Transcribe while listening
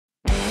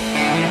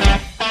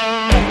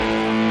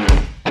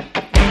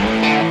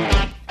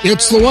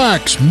It's the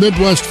Wax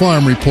Midwest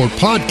Farm Report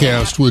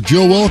podcast with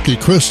Joe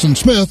Welke, Kristen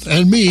Smith,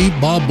 and me,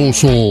 Bob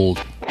Bosold.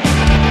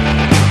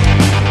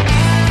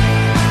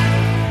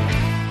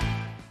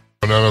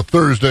 And on a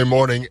Thursday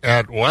morning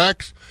at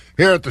Wax,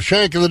 here at the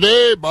Shank of the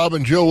Day, Bob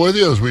and Joe with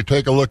you as we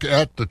take a look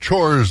at the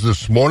chores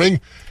this morning.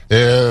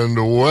 And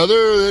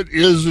weather, it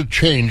is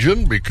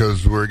a-changing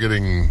because we're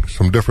getting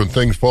some different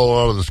things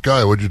falling out of the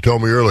sky. What'd you tell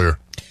me earlier?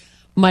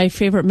 My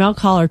favorite milk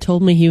hauler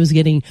told me he was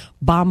getting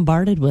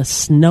bombarded with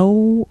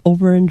snow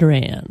over in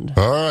Durand.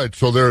 All right,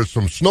 so there's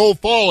some snow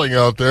falling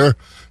out there,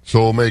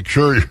 so make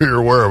sure you're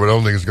aware of it. I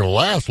don't think it's going to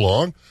last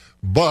long,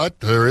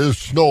 but there is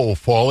snow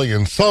falling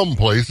in some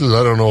places.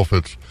 I don't know if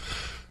it's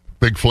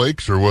big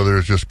flakes or whether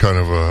it's just kind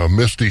of a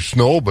misty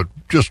snow, but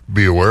just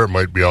be aware it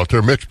might be out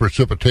there. Mixed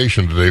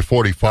precipitation today,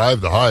 45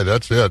 the high,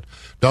 that's it.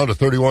 Down to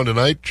 31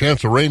 tonight,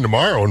 chance of rain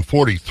tomorrow and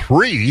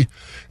 43,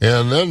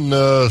 and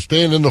then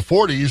staying in the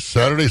 40s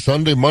Saturday,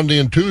 Sunday, Monday,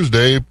 and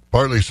Tuesday,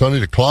 partly sunny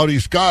to cloudy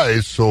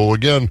skies. So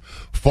again,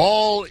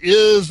 fall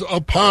is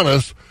upon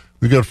us.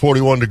 We got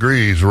 41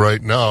 degrees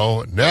right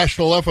now.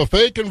 National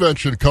FFA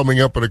Convention coming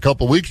up in a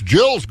couple of weeks.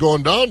 Jill's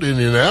going down to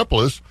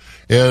Indianapolis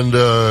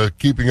and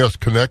keeping us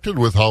connected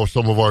with how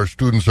some of our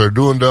students are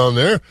doing down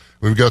there.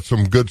 We've got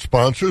some good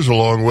sponsors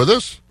along with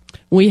us.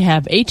 We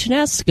have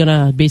H&S going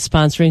to be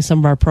sponsoring some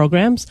of our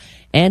programs,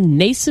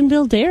 and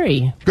Nasonville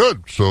Dairy.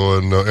 Good. So,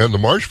 and the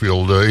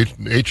Marshfield,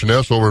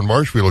 H&S over in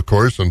Marshfield, of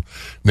course, and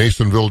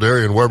Nasonville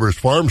Dairy and Weber's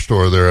Farm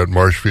Store there at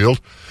Marshfield.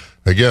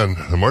 Again,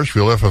 the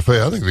Marshfield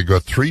FFA, I think they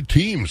got 3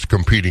 teams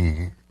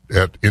competing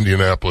at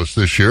Indianapolis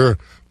this year,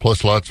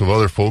 plus lots of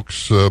other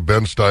folks.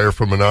 Ben Steyer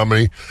from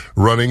Menominee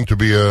running to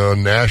be a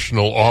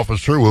national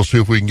officer. We'll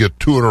see if we can get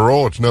 2 in a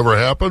row. It's never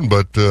happened,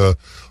 but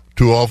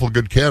 2 awful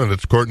good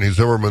candidates, Courtney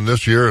Zimmerman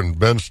this year and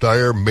Ben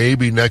Steyer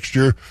maybe next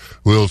year.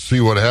 We'll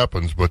see what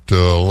happens, but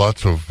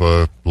lots of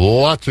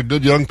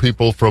good young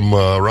people from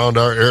around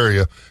our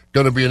area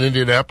going to be in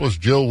Indianapolis.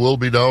 Jill will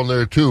be down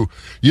there too.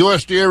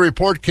 USDA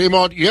report came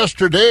out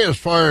yesterday as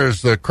far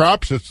as the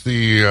crops. It's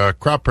the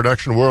Crop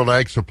Production World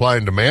Ag Supply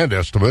and Demand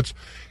estimates,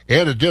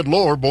 and it did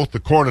lower both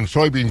the corn and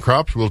soybean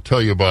crops. We'll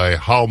tell you by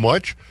how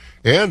much.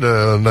 And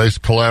a nice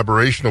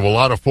collaboration of a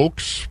lot of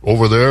folks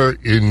over there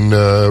in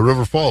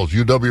River Falls,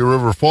 UW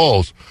River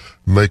Falls,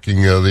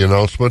 making the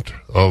announcement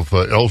of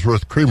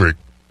Ellsworth Creamery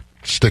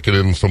sticking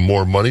in some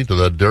more money to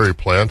that dairy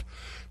plant,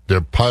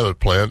 their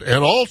pilot plant.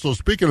 And also,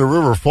 speaking of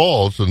River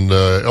Falls and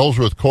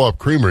Ellsworth Co-op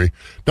Creamery,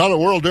 down at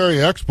World Dairy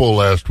Expo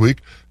last week,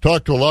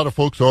 talked to a lot of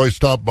folks who always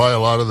stop by a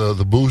lot of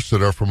the booths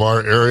that are from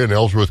our area, and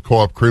Ellsworth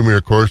Co-op Creamery,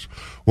 of course,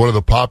 one of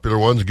the popular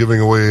ones, giving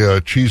away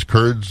cheese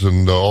curds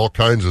and all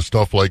kinds of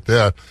stuff like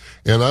that.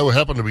 And I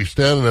happened to be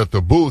standing at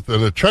the booth,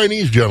 and a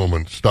Chinese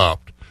gentleman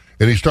stopped,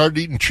 and he started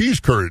eating cheese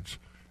curds.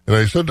 And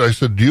I said,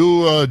 do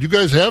you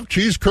guys have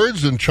cheese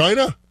curds in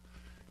China?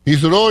 He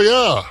said, oh,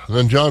 yeah. And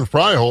then John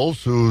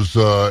Freiholz, who's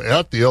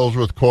at the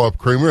Ellsworth Co-op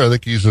Creamery, I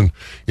think he's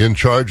in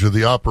charge of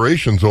the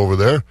operations over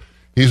there,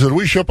 he said,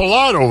 we ship a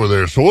lot over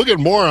there. So we'll get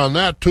more on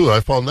that, too. I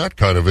found that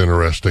kind of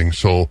interesting.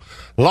 So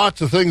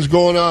lots of things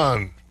going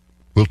on.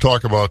 We'll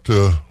talk about,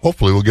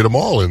 hopefully we'll get them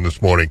all in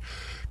this morning.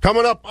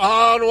 Coming up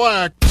on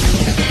Wax.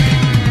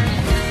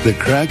 The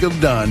crack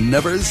of dawn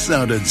never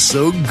sounded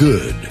so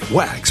good.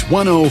 Wax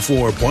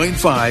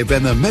 104.5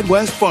 and the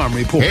Midwest Farm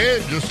Report.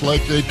 And just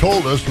like they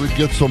told us, we'd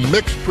get some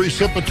mixed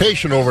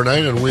precipitation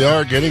overnight, and we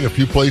are getting a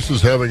few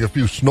places having a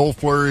few snow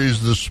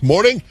flurries this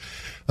morning.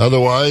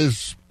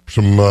 Otherwise,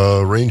 some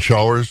rain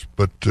showers,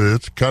 but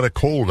it's kind of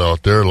cold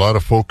out there. A lot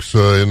of folks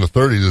in the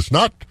 30s. It's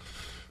not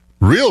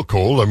real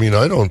cold. I mean,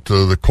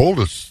 the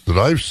coldest that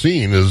I've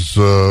seen is,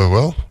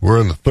 we're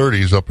in the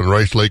 30s up in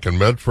Rice Lake and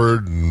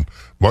Medford and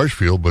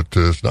Marshfield, but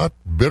it's not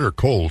bitter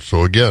cold.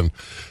 So again,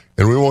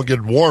 and we won't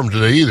get warm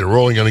today either. We're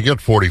only going to get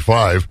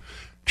 45.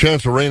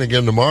 Chance of rain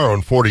again tomorrow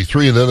and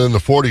 43, and then in the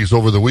 40s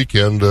over the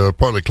weekend,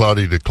 partly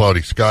cloudy to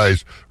cloudy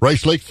skies.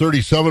 Rice Lake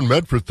 37,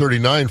 Medford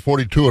 39,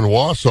 42 in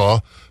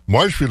Wausau.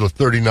 Marshfield at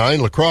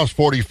 39, La Crosse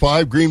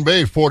 45, Green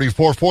Bay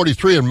 44,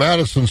 43 in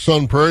Madison,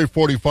 Sun Prairie,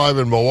 45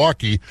 in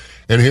Milwaukee,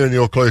 and here in the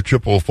Eau Claire,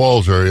 Chippewa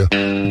Falls area,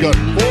 we got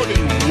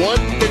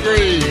 41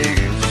 degrees.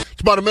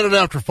 It's about a minute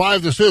after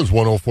 5. This is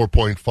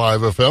 104.5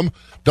 FM,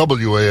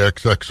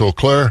 WAXX Eau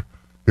Claire.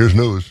 Here's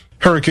news.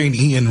 Hurricane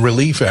Ian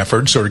relief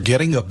efforts are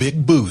getting a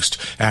big boost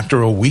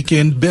after a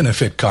weekend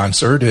benefit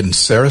concert in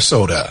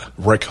Sarasota.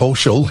 Rick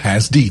Hoschel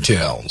has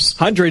details.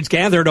 Hundreds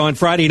gathered on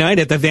Friday night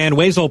at the Van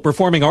Wezel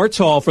Performing Arts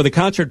Hall for the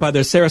concert by the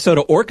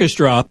Sarasota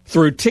Orchestra.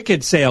 Through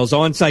ticket sales,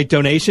 on-site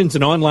donations,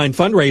 and online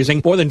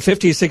fundraising, more than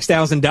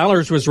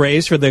 $56,000 was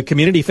raised for the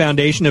Community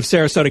Foundation of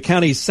Sarasota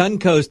County's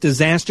Suncoast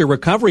Disaster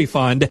Recovery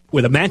Fund.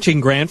 With a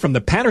matching grant from the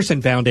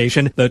Patterson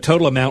Foundation, the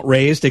total amount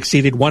raised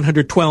exceeded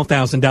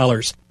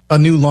 $112,000. A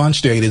new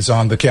launch date is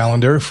on the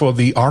calendar for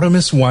the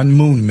Artemis 1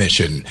 moon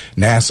mission.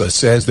 NASA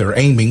says they're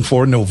aiming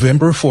for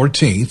November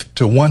 14th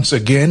to once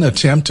again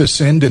attempt to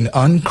send an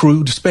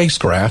uncrewed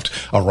spacecraft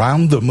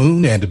around the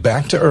moon and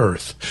back to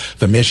Earth.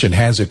 The mission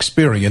has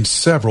experienced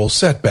several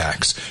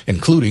setbacks,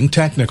 including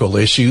technical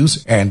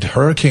issues and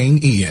Hurricane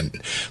Ian.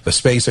 The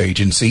space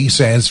agency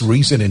says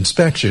recent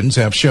inspections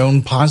have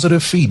shown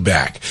positive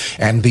feedback,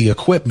 and the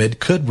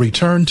equipment could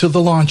return to the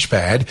launch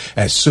pad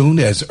as soon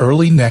as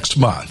early next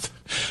month.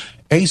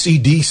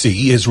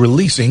 AC/DC is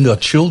releasing a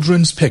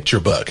children's picture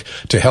book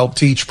to help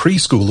teach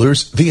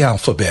preschoolers the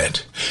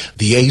alphabet.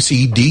 The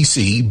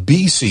AC/DC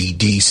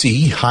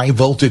BCDC High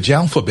Voltage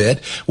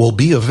Alphabet will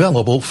be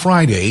available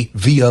Friday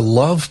via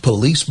Love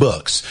Police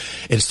Books.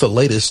 It's the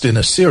latest in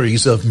a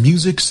series of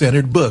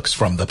music-centered books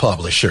from the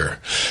publisher.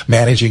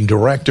 Managing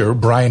Director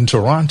Brian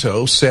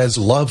Toronto says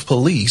Love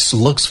Police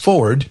looks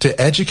forward to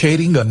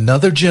educating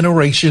another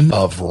generation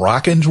of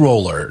rock and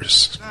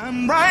rollers.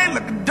 I'm bright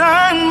like a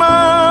diamond.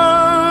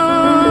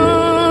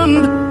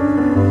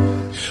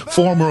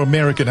 Former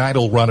American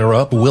Idol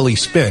runner-up Willie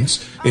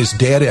Spence is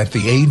dead at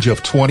the age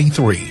of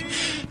 23.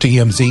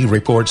 TMZ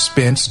reports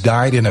Spence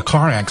died in a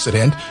car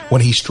accident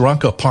when he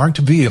struck a parked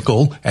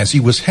vehicle as he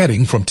was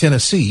heading from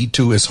Tennessee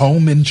to his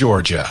home in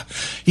Georgia.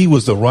 He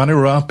was the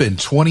runner-up in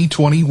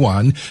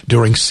 2021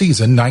 during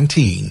season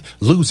 19,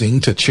 losing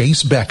to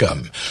Chase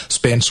Beckham.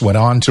 Spence went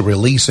on to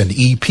release an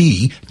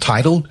EP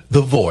titled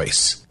The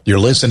Voice. You're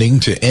listening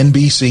to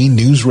NBC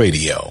News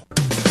Radio.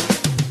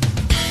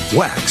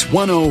 Wax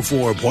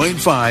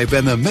 104.5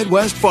 and the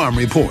Midwest Farm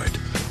Report.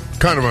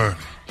 Kind of a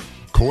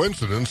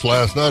coincidence.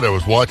 Last night I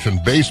was watching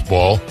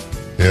baseball,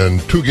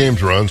 and 2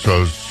 games were on, so I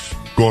was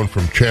going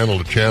from channel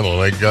to channel,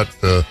 and I got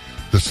the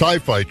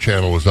Sci-Fi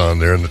channel was on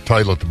there, and the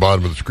title at the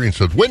bottom of the screen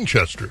said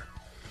Winchester.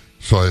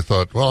 So I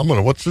thought, well,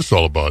 what's this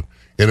all about?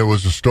 And it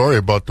was a story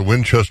about the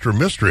Winchester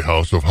Mystery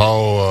House, of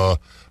how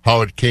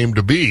it came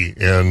to be,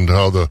 and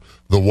how the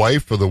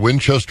wife of the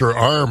Winchester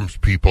Arms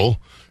people,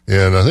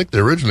 and I think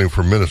they're originally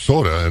from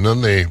Minnesota, and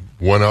then they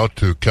went out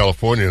to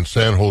California and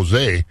San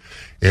Jose,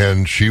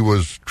 and she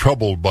was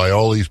troubled by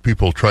all these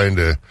people trying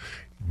to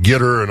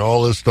get her and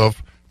all this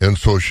stuff, and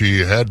so she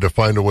had to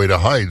find a way to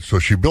hide. So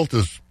she built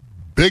this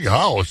big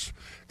house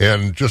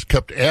and just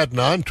kept adding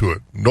on to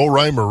it. No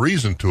rhyme or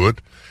reason to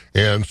it,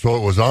 and so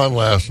it was on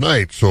last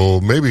night.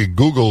 So maybe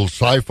Google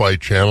Sci-Fi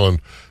Channel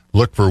and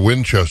look for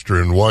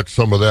Winchester and watch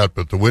some of that.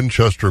 But the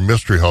Winchester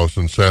Mystery House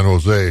in San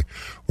Jose,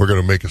 we're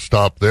going to make a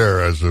stop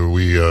there as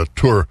we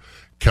tour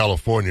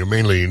California,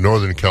 mainly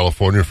Northern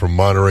California from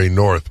Monterey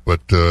North.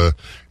 But I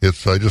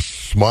just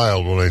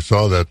smiled when I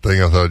saw that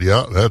thing. I thought,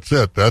 yeah, that's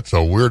it. That's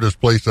the weirdest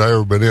place I've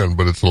ever been in,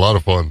 but it's a lot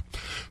of fun.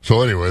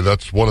 So anyway,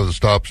 that's one of the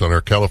stops on our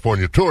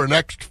California tour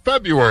next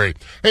February.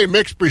 Hey,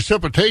 mixed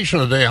precipitation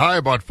today, high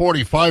about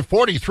 45,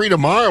 43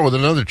 tomorrow with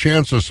another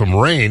chance of some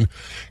rain.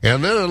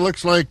 And then it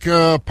looks like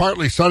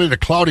partly sunny to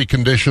cloudy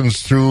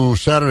conditions through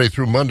Saturday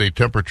through Monday.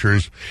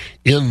 Temperatures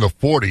in the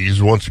 40s.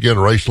 Once again,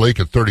 Rice Lake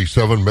at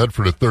 37,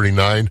 Medford at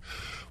 39.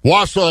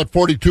 Wausau at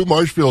 42,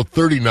 Marshfield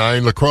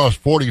 39, La Crosse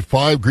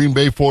 45, Green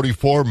Bay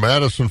 44,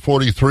 Madison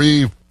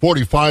 43,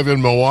 45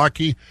 in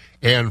Milwaukee,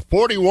 and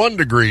 41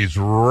 degrees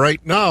right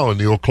now in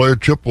the Eau Claire,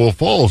 Chippewa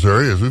Falls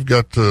areas. We've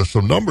got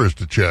some numbers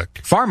to check.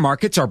 Farm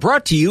markets are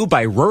brought to you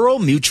by Rural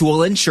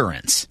Mutual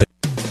Insurance.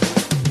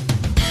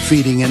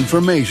 Feeding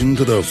information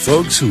to the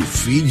folks who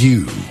feed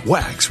you.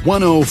 Wax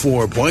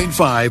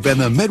 104.5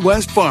 and the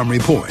Midwest Farm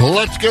Report.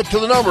 Let's get to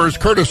the numbers,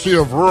 courtesy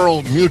of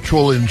Rural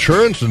Mutual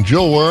Insurance. And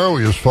Jill, where are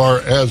we as far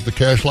as the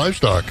cash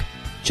livestock?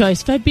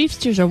 Choice fed beef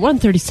steers are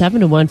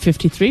 137 to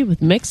 153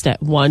 with mixed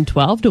at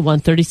 112 to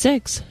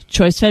 136.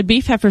 Choice fed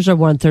beef heifers are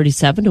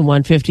 137 to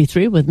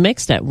 153 with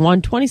mixed at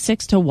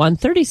 126 to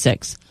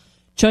 136.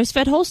 Choice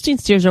fed Holstein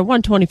steers are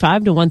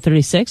 125 to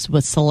 136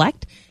 with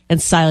select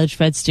and silage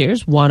fed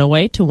steers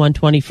 108 to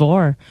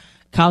 124.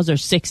 Cows are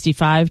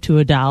 65 to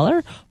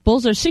 $1.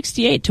 Bulls are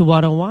 68 to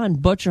 101.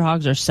 Butcher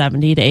hogs are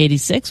 70 to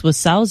 86 with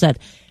sows at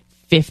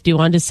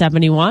 51 to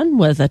 71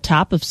 with a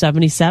top of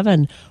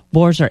 77.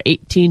 Boars are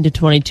 18 to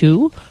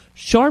 22.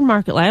 Shorn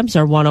market lambs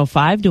are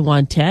 105 to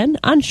 110.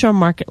 Unshorn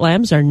market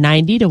lambs are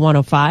 90 to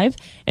 105.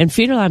 And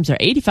feeder lambs are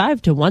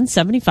 85 to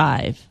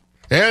 175.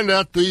 And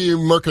at the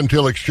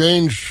Mercantile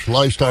Exchange,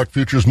 livestock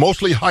futures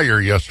mostly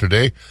higher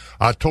yesterday.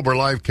 October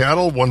live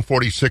cattle,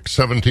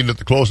 146.17 at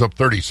the close, up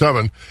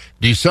 37.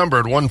 December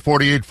at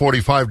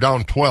 148.45,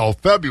 down 12.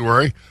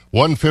 February,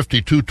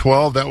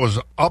 152.12, that was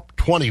up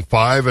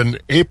 25. And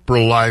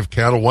April live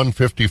cattle,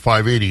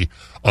 155.80,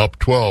 up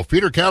 12.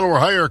 Feeder cattle were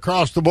higher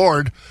across the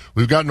board.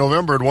 We've got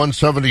November at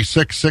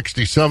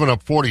 176.67,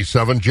 up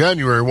 47.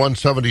 January,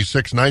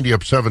 176.90,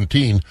 up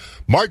 17.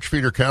 March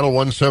feeder cattle,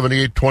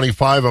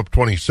 178.25, up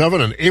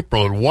 27. And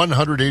April at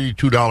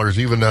 $182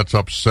 even, that's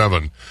up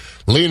 7.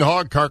 Lean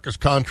hog carcass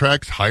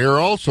contracts higher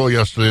also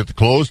yesterday at the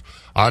close.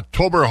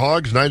 October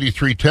hogs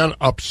 93.10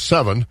 up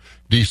 7.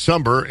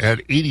 December at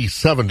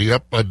 80.70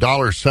 up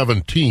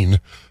 $1.17.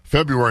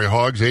 February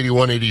hogs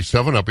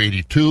 81.87 up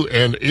 82,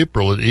 and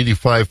April at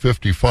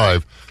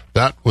 85.55.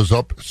 That was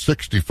up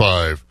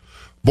 65.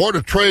 Board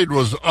of Trade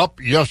was up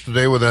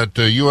yesterday with that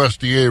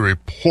USDA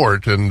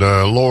report and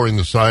lowering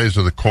the size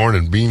of the corn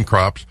and bean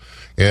crops,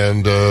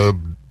 and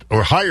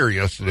or higher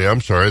yesterday. I'm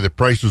sorry, the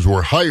prices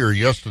were higher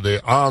yesterday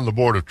on the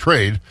Board of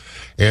Trade,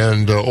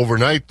 and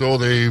overnight though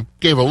they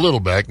gave a little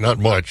back, not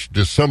much.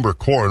 December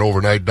corn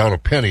overnight down a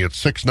penny at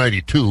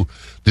 $6.92.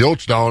 The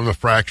oats down a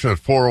fraction at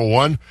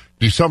 $4.01.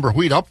 December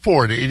wheat up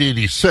 4 at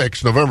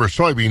 $8.86. November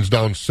soybeans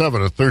down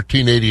 7 at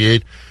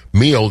 $13.88.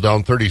 Meal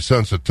down 30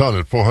 cents a ton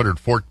at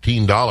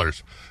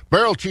 $414.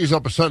 Barrel cheese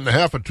up 1.5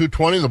 cents at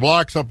 $2.20. The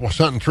blocks up 1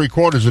 cents and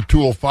 3/4 at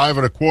 $2.05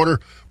 1/4.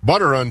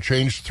 Butter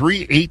unchanged,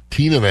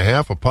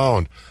 $3.18 a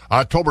pound.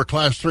 October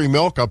Class 3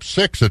 milk up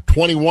 6 at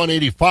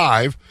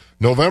 $21.85.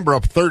 November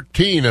up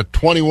 13 at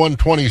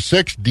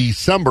 $21.26.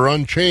 December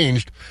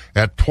unchanged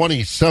at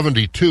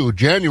 $20.72.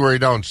 January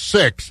down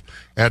 6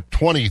 at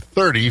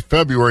 $20.30.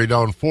 February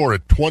down 4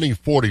 at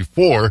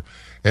 $20.44,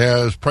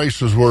 as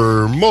prices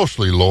were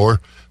mostly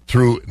lower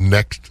through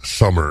next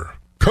summer.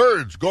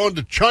 Curds going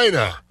to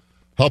China.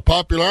 How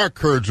popular are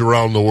curds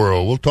around the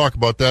world? We'll talk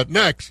about that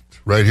next,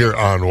 right here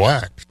on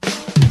Wax.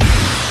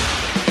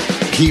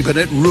 Keeping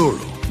it rural.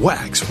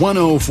 Wax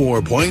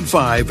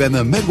 104.5 and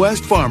the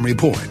Midwest Farm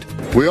Report.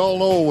 We all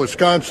know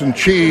Wisconsin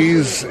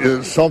cheese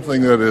is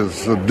something that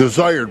is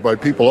desired by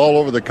people all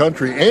over the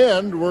country,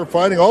 and we're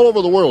finding all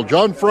over the world.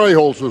 John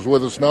Freiholz is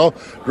with us now,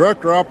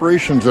 Director of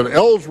Operations at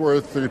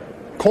Ellsworth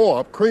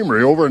Co-op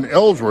Creamery over in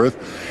Ellsworth.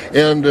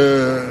 And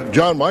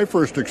John, my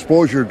first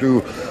exposure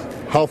to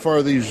how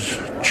far these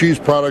cheese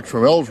products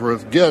from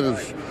Ellsworth get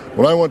is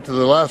when I went to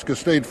the Alaska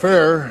State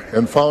Fair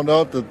and found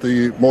out that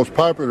the most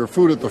popular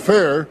food at the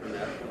fair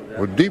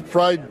were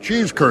deep-fried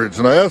cheese curds.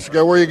 And I asked the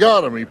guy where you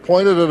got them. He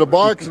pointed at a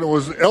box, and it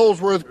was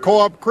Ellsworth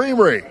Co-op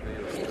Creamery.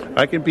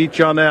 I can beat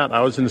you on that.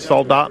 I was in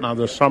Soldotna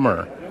this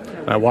summer.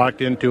 I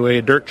walked into a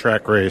dirt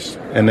track race,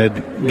 and the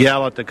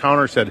gal at the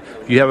counter said,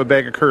 "If you have a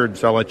bag of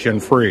curds, I'll let you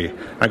in free."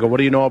 I go, "What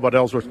do you know about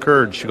Ellsworth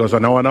curds?" She goes, "I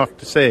know enough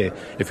to say,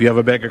 if you have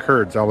a bag of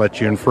curds, I'll let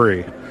you in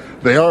free."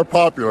 They are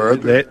popular,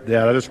 aren't they?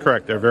 Yeah, that is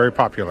correct. They're very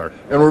popular.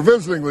 And we're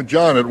visiting with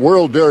John at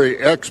World Dairy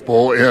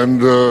Expo,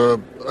 and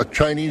a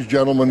Chinese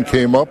gentleman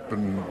came up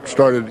and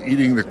started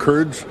eating the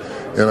curds,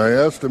 and I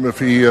asked him if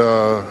he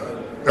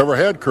ever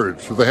had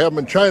curds, if they have them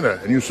in China,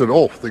 and you said,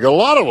 "Oh, they got a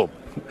lot of them."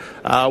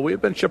 We've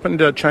been shipping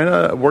to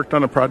China, worked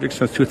on a project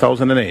since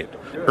 2008.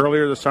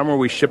 Earlier this summer,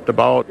 we shipped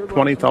about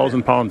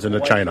 20,000 pounds into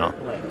China.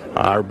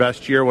 Our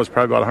best year was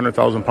probably about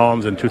 100,000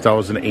 pounds in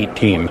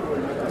 2018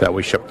 that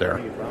we shipped there.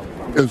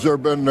 Has there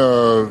been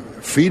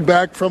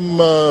feedback from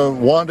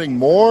wanting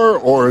more,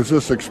 or is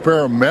this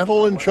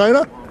experimental in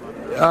China?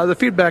 The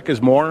feedback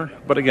is more,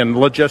 but again,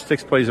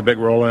 logistics plays a big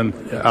role in.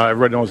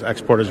 Everybody knows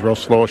export is real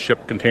slow,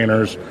 ship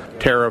containers,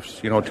 tariffs,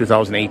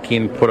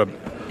 2018 put a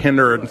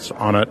hindrance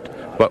on it.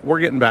 But we're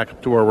getting back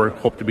up to where we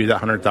hope to be that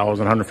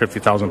 100,000,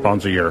 150,000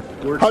 pounds a year.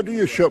 How do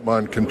you ship them?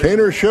 On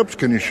container ships?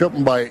 Can you ship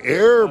them by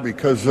air?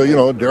 Because,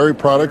 dairy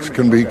products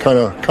can be kind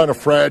of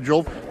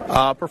fragile.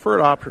 Preferred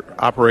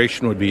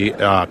operation would be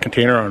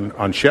container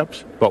on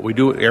ships, but we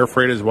do air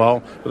freight as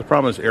well. But the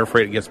problem is air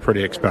freight gets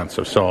pretty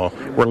expensive, so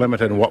we're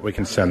limited in what we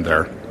can send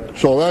there.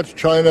 So that's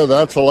China,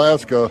 that's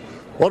Alaska.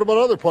 What about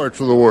other parts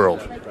of the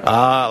world?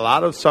 A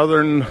lot of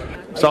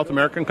South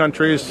American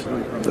countries,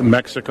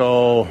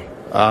 Mexico,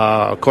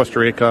 Costa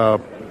Rica,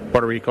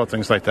 Puerto Rico,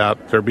 things like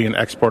that. They're being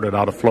exported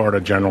out of Florida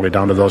generally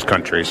down to those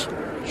countries.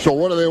 So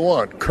what do they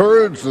want?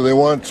 Curds? Do they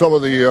want some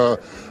of the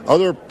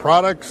other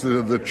products,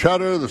 the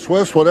cheddar, the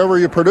Swiss, whatever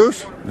you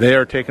produce? They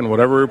are taking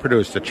whatever we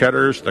produce, the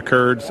cheddars, the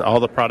curds, all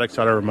the products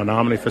out of our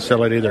Menominee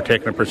facility. They're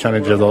taking a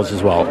percentage of those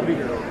as well.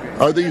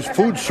 Are these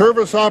food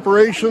service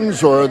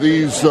operations or are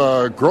these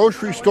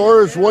grocery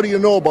stores? What do you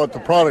know about the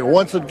product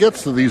once it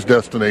gets to these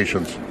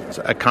destinations? It's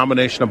a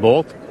combination of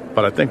both,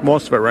 but I think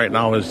most of it right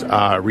now is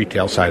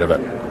retail side of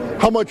it.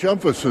 How much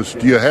emphasis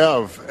do you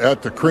have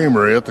at the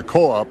creamery, at the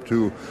co-op,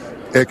 to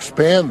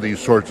expand these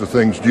sorts of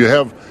things? Do you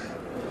have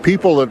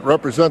people that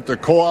represent the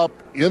co-op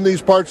in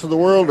these parts of the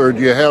world, or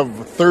do you have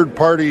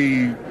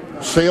third-party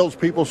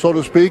salespeople, so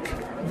to speak?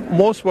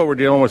 Most of what we're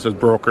dealing with is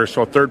brokers,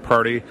 so third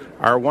party.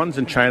 Our ones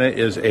in China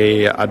is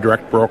a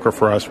direct broker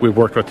for us. We've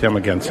worked with him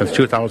again since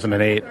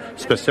 2008,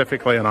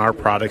 specifically on our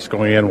products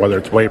going in, whether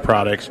it's whey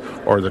products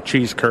or the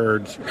cheese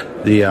curds,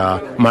 the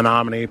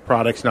Menominee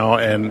products now,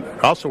 and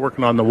also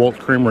working on the Wolf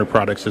Creamery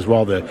products as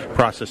well, the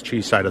processed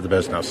cheese side of the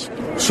business.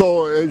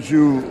 So as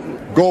you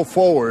go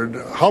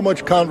forward, how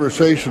much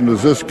conversation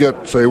does this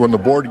get, say, when the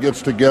board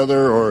gets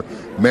together or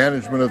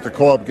management at the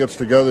co-op gets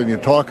together and you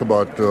talk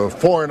about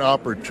foreign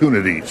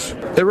opportunities?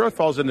 It really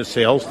falls into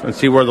sales and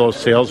see where those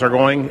sales are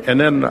going, and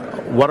then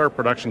what our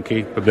production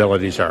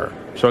capabilities are.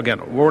 So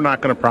again, we're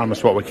not going to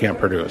promise what we can't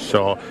produce.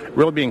 So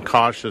really being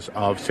cautious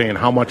of saying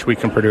how much we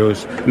can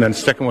produce and then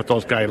sticking with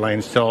those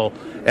guidelines till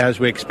as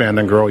we expand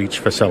and grow each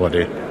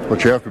facility.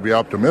 But you have to be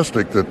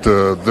optimistic that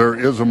there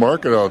is a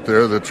market out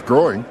there that's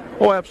growing.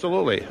 Oh,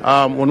 absolutely.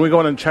 When we go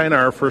into China,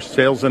 our first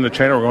sales into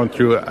China, we're going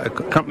through a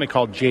company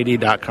called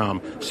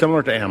JD.com,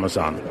 similar to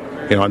Amazon.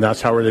 And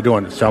that's how we're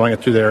doing it, selling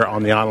it through there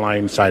on the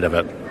online side of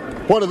it.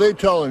 What are they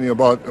telling you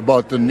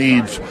about the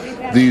needs?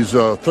 These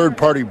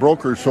third-party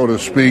brokers, so to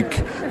speak.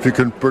 If you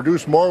can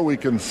produce more, we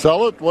can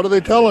sell it. What are they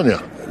telling you?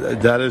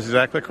 That is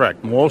exactly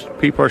correct. Most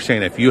people are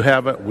saying, if you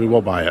have it, we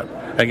will buy it.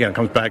 Again, it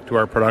comes back to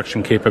our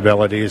production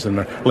capabilities and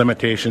the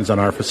limitations on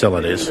our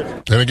facilities.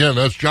 And again,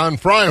 that's John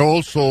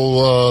Freiholz.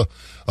 So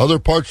other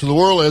parts of the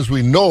world, as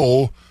we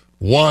know,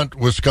 want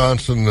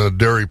Wisconsin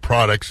dairy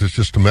products. It's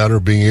just a matter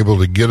of being able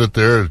to get it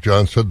there. As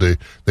John said, they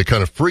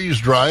kind of freeze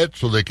dry it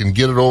so they can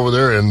get it over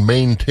there and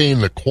maintain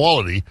the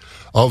quality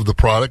of the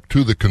product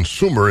to the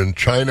consumer in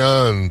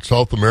China and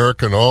South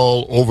America and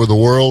all over the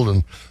world.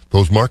 And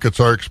those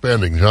markets are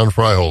expanding. John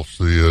Freiholz,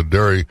 the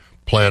dairy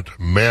plant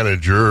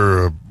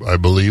manager, I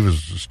believe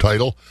is his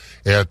title,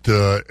 at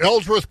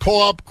Ellsworth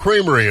Co-op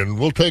Creamery. And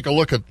we'll take a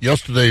look at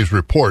yesterday's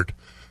report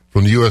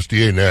from the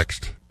USDA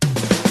next.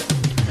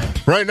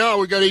 Right now,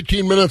 we got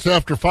 18 minutes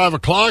after 5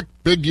 o'clock.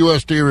 Big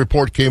USDA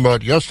report came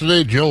out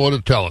yesterday. Jill, what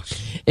did it tell us?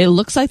 It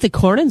looks like the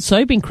corn and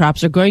soybean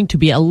crops are going to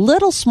be a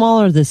little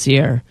smaller this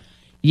year.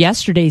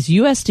 Yesterday's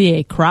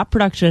USDA crop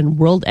production and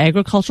World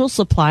Agricultural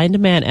Supply and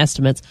Demand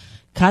estimates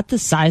cut the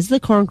size of the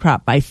corn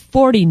crop by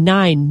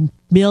 49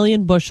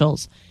 million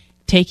bushels,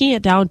 taking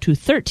it down to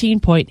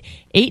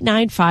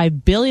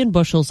 13.895 billion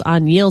bushels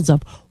on yields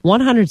of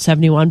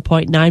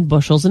 171.9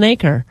 bushels an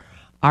acre,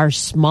 our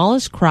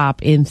smallest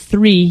crop in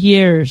 3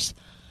 years.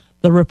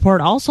 The report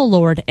also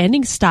lowered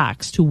ending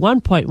stocks to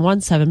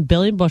 1.17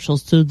 billion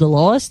bushels, to the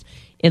lowest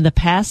in the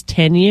past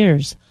 10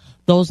 years.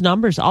 Those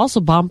numbers also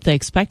bumped the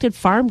expected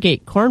farm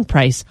gate corn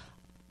price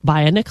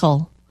by a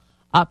nickel,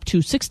 up to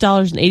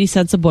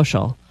 $6.80 a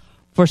bushel.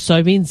 For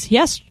soybeans,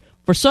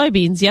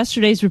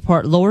 yesterday's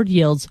report lowered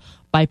yields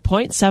by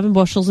 0.7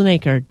 bushels an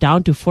acre,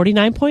 down to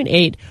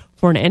 49.8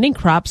 for an ending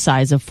crop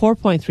size of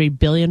 4.3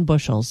 billion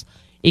bushels.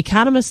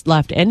 Economists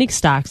left ending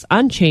stocks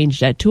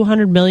unchanged at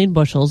 200 million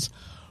bushels.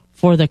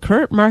 For the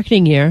current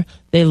marketing year,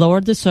 they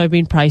lowered the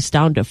soybean price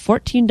down to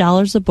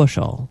 $14 a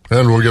bushel.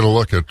 And we're going to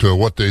look at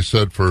what they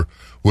said for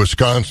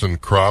Wisconsin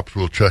crops.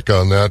 We'll check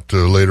on that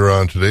later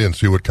on today and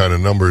see what kind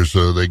of numbers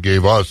they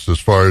gave us as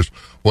far as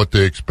what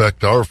they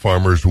expect our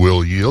farmers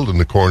will yield in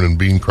the corn and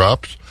bean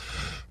crops.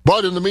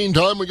 But in the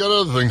meantime, we got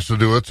other things to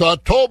do. It's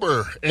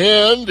October,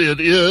 and it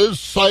is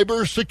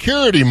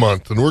Cybersecurity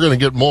Month, and we're going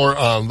to get more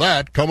on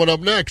that coming up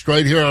next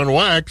right here on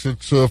Wax.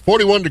 It's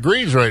 41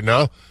 degrees right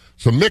now.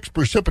 Some mixed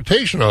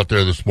precipitation out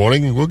there this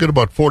morning. We'll get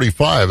about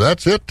 45.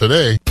 That's it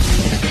today.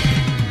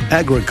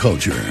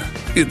 Agriculture.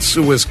 It's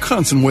a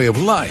Wisconsin way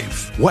of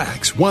life.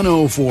 Wax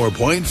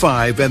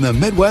 104.5 and the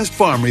Midwest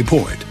Farm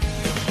Report.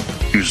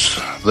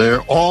 They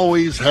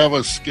always have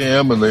a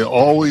scam, and they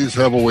always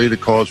have a way to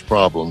cause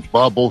problems.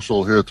 Bob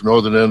Boesel here at the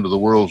northern end of the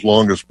world's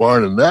longest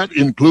barn, and that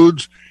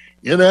includes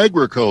in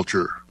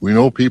agriculture. We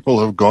know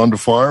people have gone to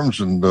farms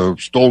and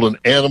stolen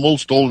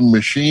animals, stolen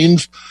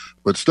machines.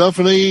 But,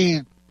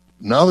 Stephanie,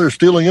 now they're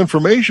stealing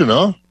information,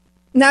 huh?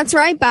 That's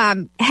right,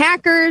 Bob.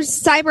 Hackers,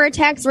 cyber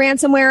attacks,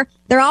 ransomware,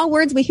 they're all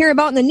words we hear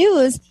about in the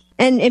news.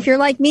 And if you're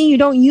like me, you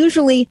don't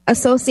usually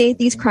associate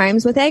these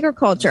crimes with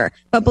agriculture.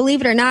 But believe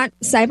it or not,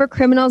 cyber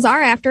criminals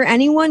are after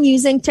anyone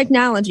using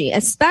technology,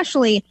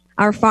 especially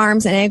our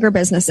farms and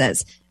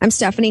agribusinesses. I'm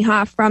Stephanie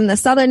Hoff from the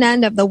southern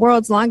end of the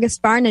world's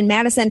longest barn in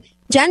Madison.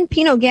 Jen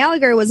Pino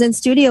Gallagher was in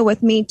studio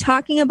with me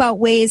talking about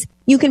ways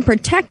you can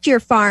protect your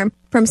farm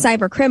from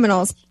cyber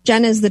criminals.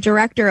 Jen is the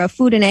director of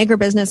food and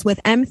agribusiness with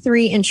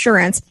M3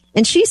 Insurance,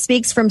 and she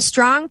speaks from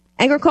strong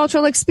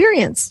agricultural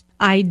experience.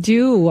 I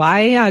do.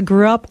 I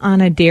grew up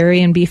on a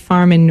dairy and beef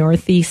farm in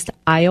northeast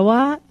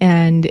Iowa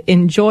and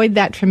enjoyed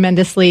that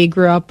tremendously.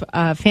 Grew up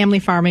family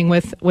farming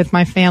with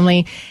my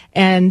family.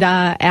 And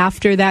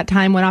after that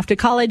time, went off to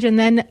college and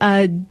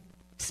then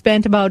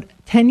spent about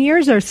 10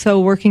 years or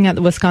so working at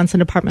the Wisconsin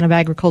Department of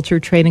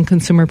Agriculture, Trade, and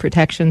Consumer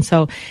Protection.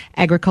 So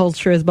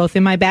agriculture is both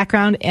in my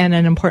background and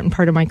an important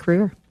part of my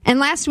career. And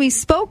last we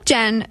spoke,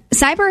 Jen,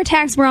 cyber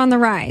attacks were on the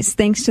rise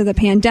thanks to the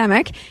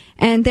pandemic,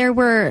 and there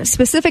were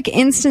specific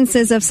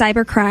instances of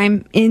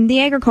cybercrime in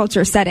the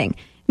agriculture setting,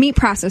 meat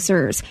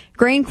processors,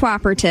 grain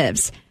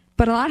cooperatives.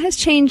 But a lot has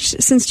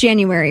changed since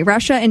January.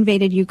 Russia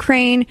invaded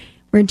Ukraine.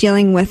 We're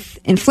dealing with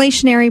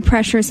inflationary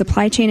pressure,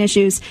 supply chain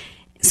issues.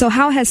 So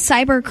how has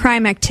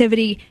cybercrime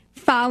activity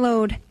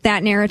followed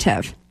that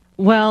narrative?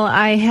 Well,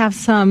 I have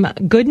some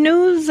good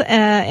news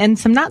and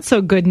some not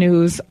so good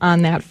news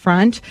on that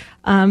front.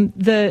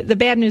 The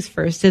bad news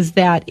first is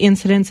that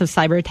incidents of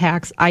cyber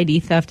attacks,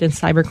 ID theft, and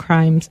cyber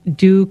crimes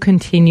do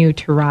continue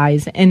to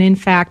rise. And in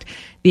fact,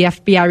 the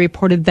FBI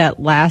reported that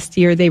last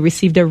year they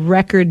received a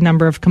record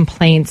number of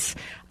complaints.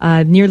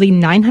 Nearly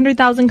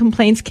 900,000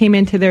 complaints came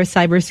into their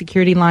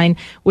cybersecurity line,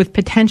 with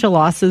potential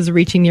losses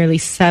reaching nearly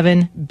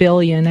 $7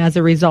 billion as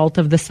a result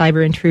of the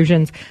cyber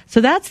intrusions.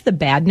 So that's the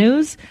bad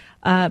news.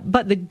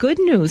 But the good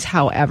news,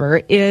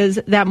 however, is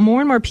that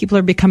more and more people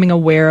are becoming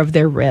aware of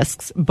their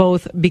risks,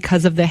 both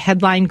because of the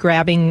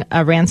headline-grabbing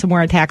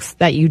ransomware attacks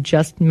that you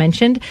just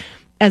mentioned,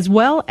 as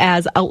well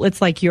as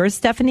outlets like yours,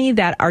 Stephanie,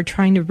 that are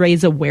trying to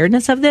raise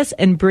awareness of this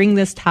and bring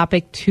this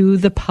topic to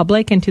the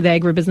public and to the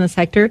agribusiness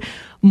sector.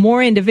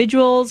 More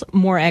individuals,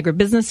 more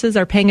agribusinesses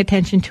are paying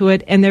attention to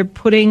it, and they're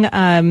putting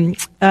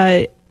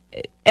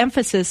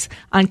emphasis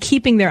on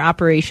keeping their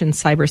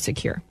operations cyber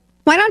secure.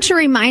 Why don't you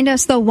remind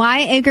us, though,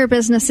 why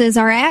agribusinesses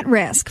are at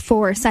risk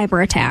for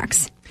cyber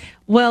attacks?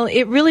 Well,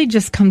 it really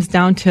just comes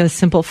down to a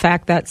simple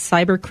fact that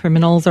cyber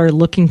criminals are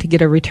looking to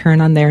get a return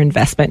on their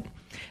investment.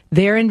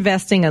 They're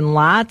investing in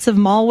lots of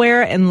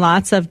malware and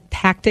lots of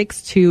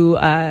tactics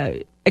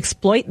to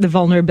exploit the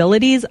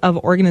vulnerabilities of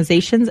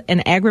organizations,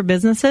 and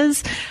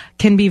agribusinesses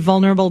can be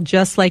vulnerable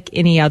just like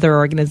any other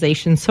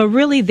organization. So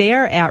really they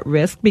are at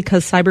risk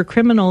because cyber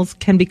criminals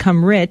can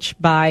become rich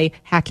by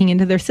hacking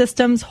into their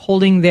systems,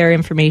 holding their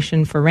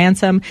information for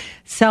ransom,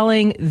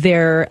 selling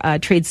their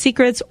trade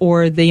secrets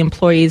or the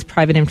employees'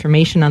 private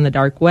information on the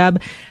dark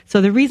web.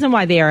 So the reason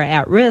why they are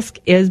at risk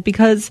is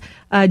because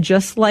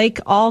just like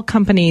all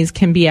companies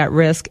can be at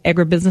risk,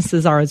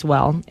 agribusinesses are as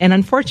well. And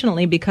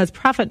unfortunately, because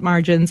profit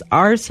margins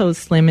are so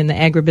slim in the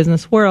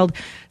agribusiness world,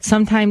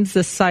 sometimes the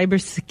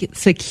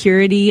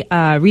cybersecurity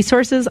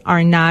resources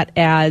are not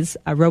as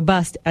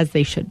robust as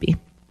they should be.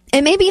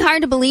 It may be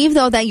hard to believe,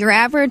 though, that your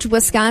average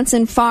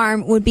Wisconsin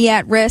farm would be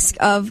at risk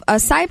of a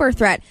cyber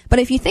threat. But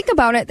if you think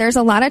about it, there's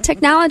a lot of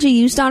technology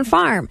used on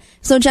farm.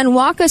 So, Jen,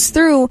 walk us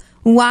through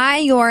why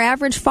your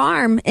average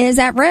farm is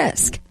at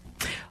risk.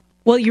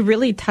 Well, you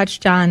really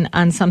touched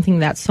on something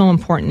that's so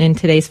important in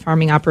today's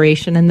farming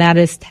operation, and that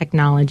is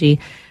technology.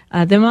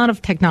 The amount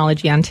of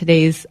technology on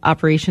today's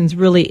operations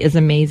really is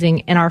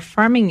amazing, and our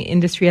farming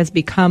industry has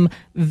become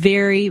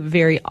very,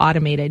 very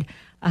automated.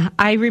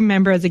 I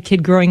remember as a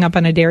kid growing up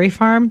on a dairy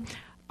farm,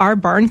 our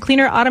barn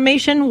cleaner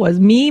automation was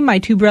me, my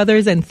two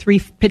brothers, and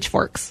 3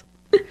 pitchforks.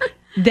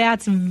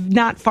 That's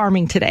not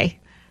farming today.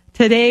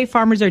 Today,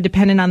 farmers are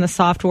dependent on the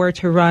software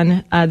to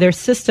run their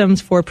systems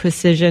for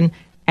precision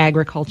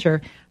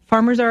agriculture.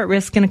 Farmers are at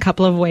risk in a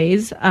couple of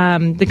ways.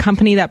 The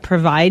company that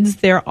provides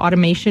their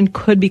automation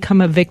could become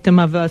a victim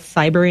of a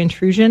cyber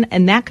intrusion,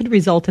 and that could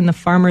result in the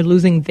farmer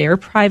losing their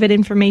private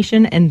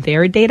information and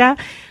their data,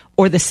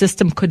 or the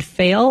system could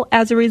fail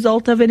as a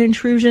result of an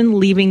intrusion,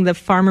 leaving the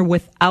farmer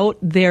without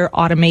their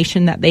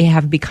automation that they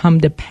have become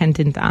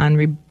dependent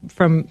on,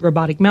 from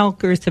robotic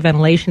milkers to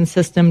ventilation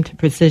system to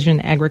precision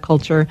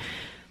agriculture.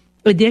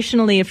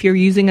 Additionally, if you're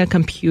using a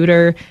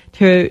computer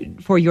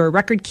for your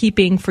record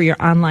keeping, for your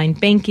online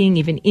banking,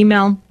 even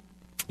email,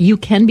 you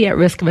can be at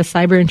risk of a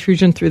cyber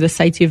intrusion through the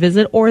sites you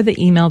visit or the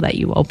email that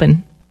you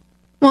open.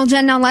 Well,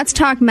 Jen, now let's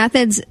talk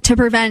methods to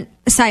prevent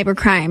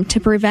cybercrime, to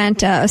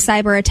prevent a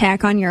cyber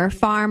attack on your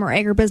farm or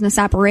agribusiness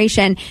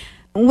operation.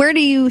 Where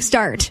do you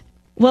start?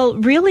 Well,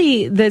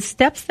 really, the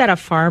steps that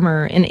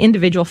an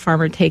individual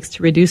farmer takes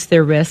to reduce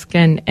their risk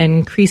and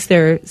increase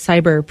their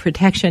cyber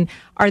protection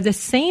are the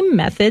same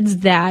methods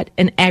that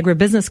an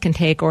agribusiness can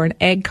take or an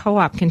ag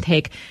co-op can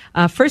take.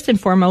 First and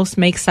foremost,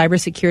 make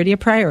cybersecurity a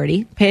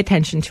priority. Pay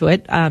attention to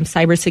it.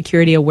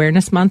 Cybersecurity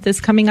Awareness Month is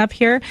coming up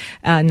here.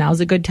 Now's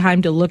a good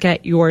time to look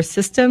at your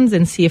systems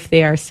and see if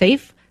they are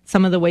safe.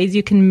 Some of the ways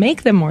you can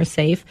make them more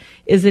safe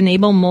is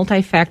enable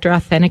multi-factor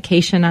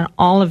authentication on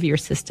all of your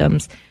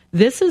systems.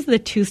 This is the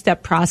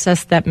 2-step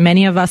process that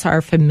many of us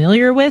are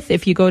familiar with.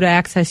 If you go to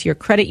access your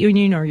credit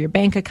union or your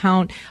bank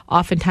account,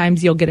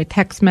 oftentimes you'll get a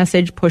text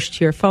message pushed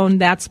to your phone.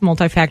 That's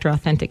multi-factor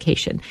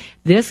authentication.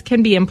 This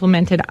can be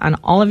implemented on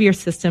all of your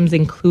systems,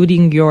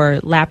 including your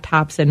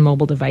laptops and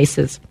mobile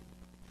devices.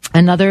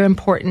 Another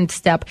important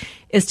step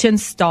is to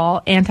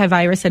install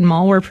antivirus and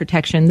malware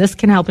protection. This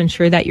can help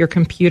ensure that your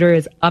computer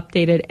is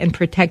updated and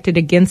protected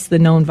against the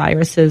known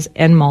viruses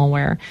and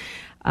malware.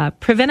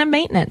 Preventive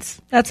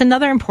maintenance. That's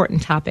another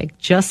important topic.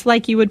 Just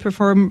like you would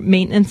perform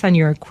maintenance on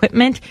your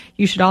equipment,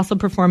 you should also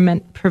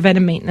perform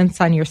preventive maintenance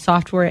on your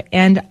software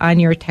and on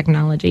your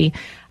technology.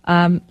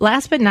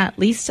 Last but not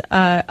least,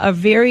 a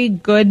very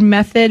good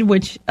method,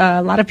 which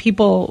a lot of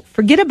people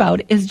forget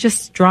about, is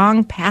just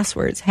strong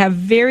passwords. Have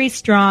very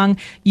strong,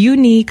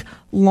 unique,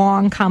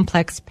 long,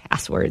 complex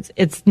passwords.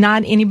 It's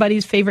not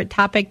anybody's favorite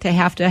topic to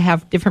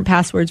have different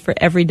passwords for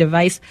every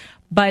device,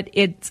 but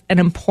it's an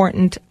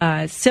important,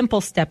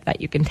 simple step that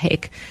you can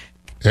take.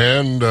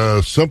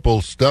 And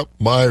simple step,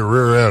 my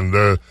rear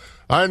end.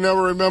 I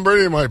never remember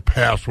any of my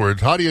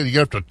passwords. How do you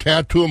have to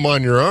tattoo them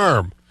on your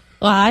arm?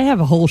 Well, I have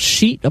a whole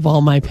sheet of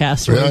all my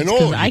passwords. Yeah, I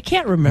know. I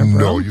can't remember.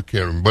 No, them. you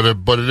can't remember.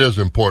 But it is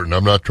important.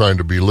 I'm not trying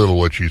to belittle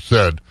what she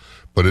said,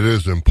 but it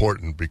is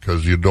important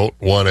because you don't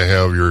want to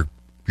have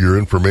your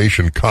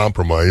information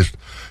compromised.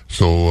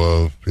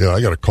 So,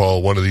 I got a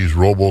call, one of these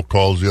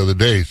robocalls the other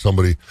day.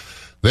 Somebody,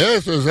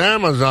 this is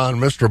Amazon,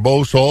 Mr.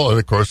 Bosol. And,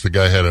 of course, the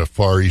guy had a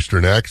Far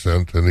Eastern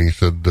accent. And he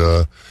said,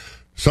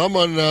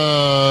 someone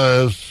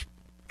is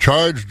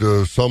charged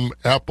some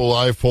Apple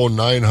iPhone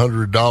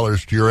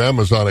 $900 to your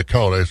Amazon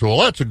account. I said, well,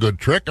 that's a good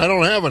trick. I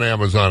don't have an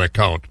Amazon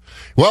account.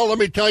 Well, let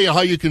me tell you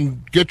how you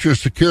can get your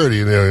security.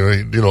 You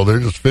know,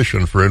 they're just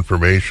fishing for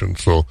information.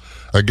 So,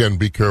 again,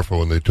 be careful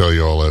when they tell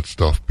you all that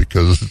stuff,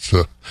 because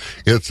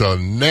it's a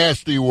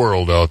nasty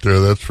world out there,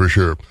 that's for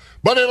sure.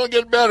 But it'll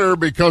get better,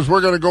 because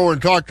we're going to go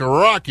and talk to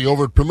Rocky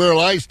over at Premier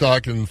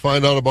Livestock and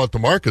find out about the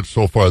markets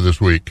so far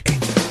this week.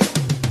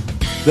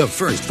 The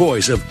first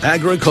voice of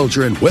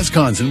agriculture in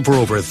Wisconsin for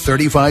over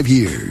 35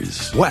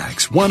 years.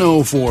 Wax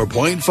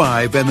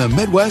 104.5 and the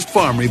Midwest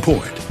Farm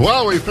Report.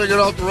 Well, we figured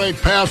out the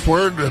right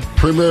password at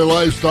Premier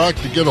Livestock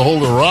to get a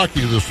hold of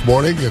Rocky this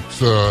morning.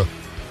 It's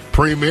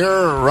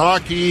Premier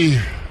Rocky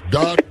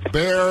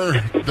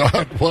 .bear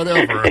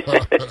 .whatever.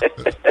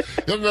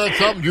 Isn't that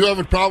something? Do you have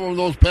a problem with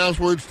those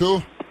passwords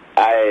too?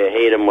 I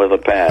hate them with a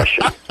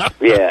passion.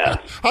 Yeah.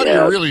 How do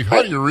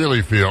you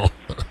really feel?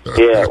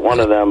 Yeah, one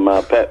of them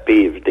pet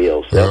peeve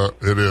deals. So.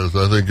 It is.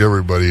 I think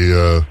everybody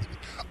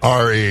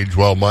our age,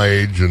 well, my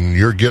age, and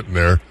you're getting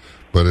there,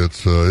 but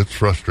it's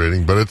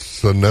frustrating, but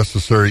it's a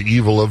necessary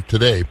evil of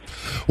today.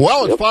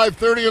 Well, it's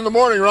 5:30 in the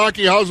morning,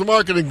 Rocky. How's the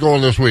marketing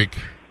going this week?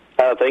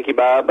 Thank you,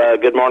 Bob.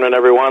 Good morning,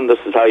 everyone. This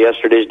is how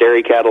yesterday's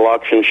dairy cattle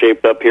auction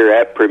shaped up here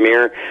at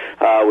Premier.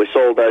 We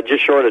sold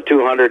just short of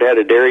 200 head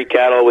of dairy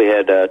cattle. We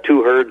had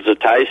 2 herds of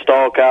tie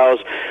stall cows,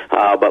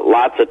 but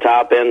lots of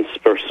top ends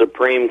for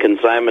Supreme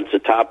consignments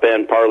of top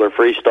end parlor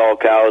freestall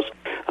cows.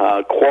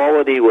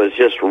 Quality was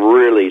just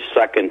really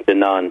second to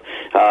none.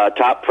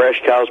 Top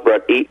fresh cows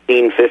brought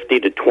 1,850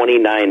 to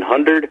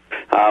 2,900.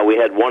 We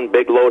had one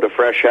big load of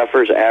fresh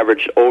heifers,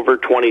 averaged over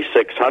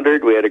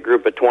 2,600. We had a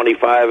group of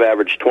 25,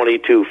 averaged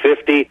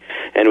 2,250.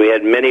 And we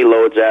had many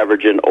loads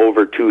averaging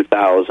over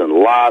 2,000.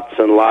 Lots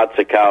and lots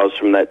of cows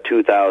from that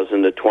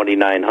 2,000 to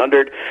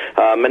 2,900.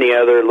 Many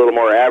other little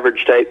more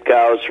average type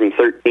cows from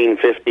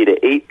 1,350 to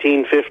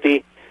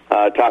 1,850.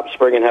 Top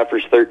spring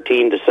heifers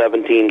 13 to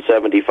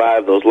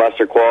 1775. Those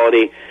lesser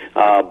quality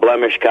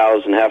blemish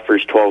cows and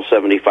heifers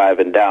 1275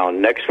 and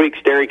down. Next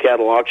week's dairy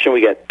cattle auction,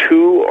 we got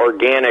 2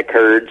 organic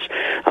herds.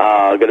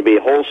 Going to be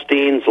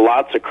Holsteins,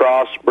 lots of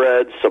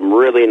crossbreds, some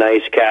really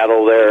nice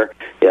cattle there.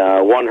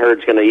 One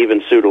herd's going to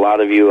even suit a lot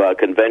of you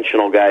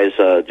conventional guys.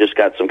 Just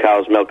got some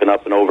cows milking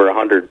up and over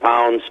 100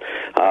 pounds.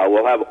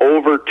 We'll have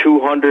over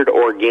 200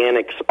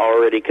 organics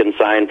already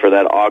consigned for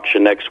that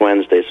auction next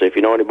Wednesday. So if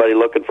you know anybody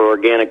looking for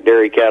organic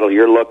dairy cattle,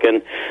 you're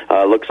looking.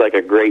 Looks like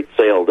a great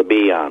sale to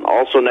be on.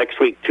 Also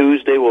next week,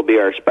 Tuesday, will be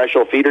our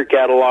special feeder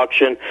cattle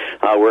auction.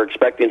 We're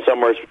expecting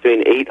somewhere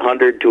between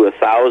 800 to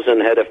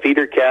 1,000 head of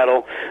feeder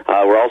cattle.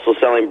 We're also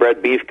selling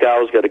bred beef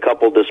cows. Got a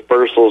couple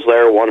dispersals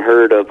there. One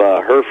herd of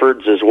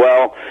Herefords as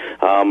well.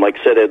 Like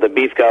I said, the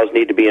beef cows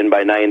need to be in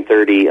by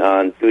 9:30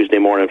 on Tuesday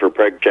morning for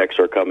preg checks,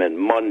 or come in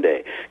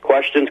Monday.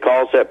 Questions,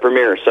 calls at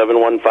Premier,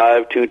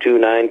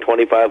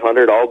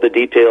 715-229-2500. All the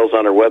details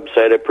on our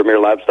website at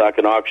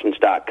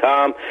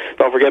premierlivestockandauctions.com.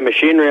 Don't forget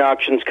machinery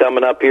auctions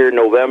coming up here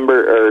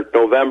November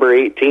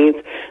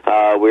 18th.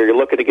 We're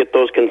looking to get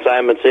those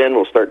consignments in.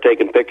 We'll start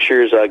taking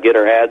pictures, get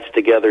our ads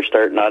together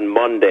starting on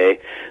Monday.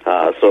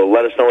 So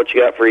let us know what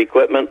you got for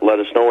equipment. Let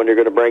us know when you're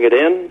going to bring it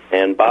in.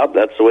 And, Bob,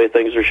 that's the way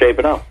things are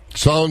shaping up.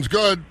 Sounds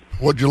good.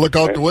 Would you look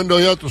out the window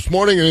yet this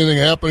morning? Anything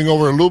happening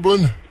over at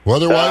Lublin,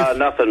 weather-wise?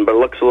 Nothing, but it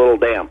looks a little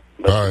damp.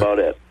 That's about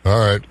it. All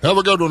right. Have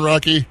a good one,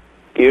 Rocky.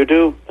 You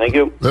too. Thank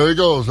you. There he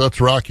goes.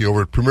 That's Rocky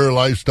over at Premier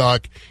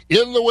Livestock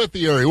in the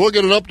Withee area. We'll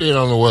get an update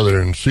on the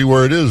weather and see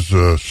where it is,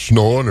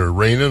 snowing or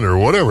raining or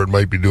whatever it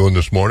might be doing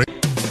this morning.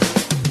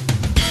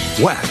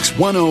 Wax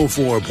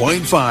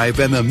 104.5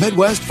 and the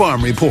Midwest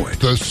Farm Report.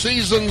 The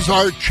seasons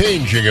are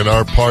changing in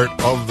our part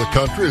of the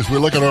country as we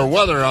look at our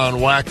weather on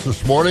Wax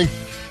this morning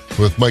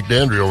with Mike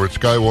Dandry over at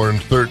Skywarn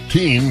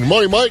 13. Good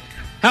morning, Mike.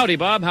 Howdy,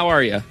 Bob. How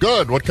are you?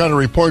 Good. What kind of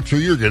reports are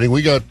you getting?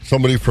 We got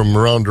somebody from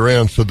around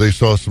Durand said they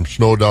saw some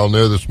snow down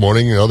there this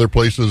morning and other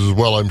places as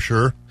well, I'm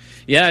sure.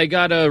 Yeah, I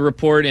got a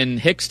report in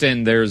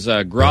Hickston. There's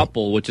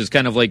grapple, which is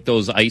kind of like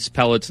those ice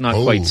pellets, not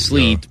quite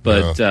sleet,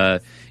 but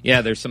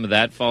there's some of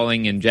that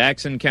falling in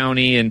Jackson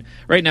County. And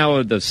right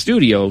now the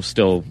studio's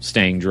still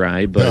staying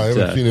dry. But I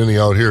haven't seen any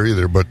out here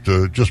either, but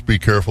just be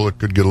careful. It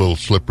could get a little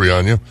slippery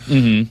on you.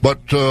 Mm-hmm.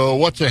 But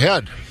what's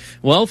ahead?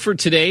 Well, for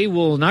today,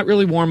 we'll not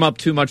really warm up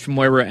too much from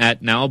where we're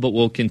at now, but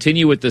we'll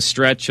continue with the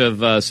stretch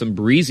of some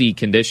breezy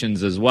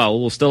conditions as well.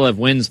 We'll still have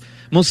winds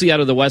mostly out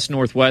of the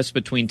west-northwest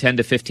between 10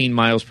 to 15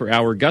 miles per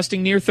hour,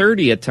 gusting near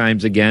 30 at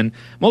times again.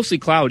 Mostly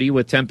cloudy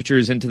with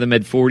temperatures into the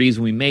mid-40s.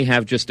 We may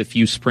have just a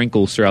few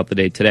sprinkles throughout the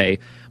day today.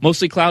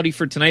 Mostly cloudy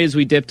for tonight as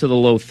we dip to the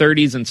low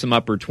 30s and some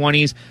upper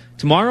 20s.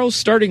 Tomorrow's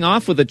starting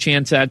off with a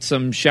chance at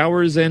some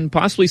showers and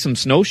possibly some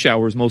snow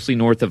showers, mostly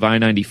north of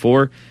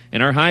I-94.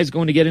 And our high is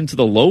going to get into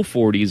the low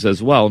 40s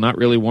as well, not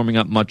really warming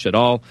up much at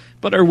all.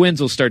 But our winds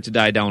will start to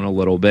die down a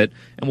little bit.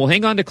 And we'll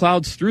hang on to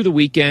clouds through the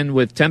weekend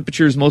with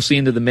temperatures mostly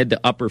into the mid to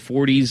upper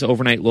 40s,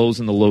 overnight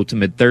lows in the low to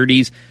mid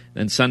 30s.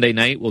 Then Sunday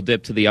night, we'll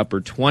dip to the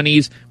upper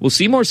 20s. We'll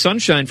see more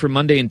sunshine for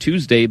Monday and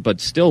Tuesday, but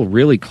still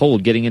really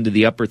cold, getting into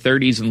the upper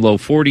 30s and low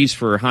 40s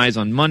for highs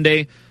on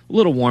Monday. A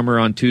little warmer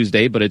on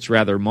Tuesday, but it's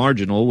rather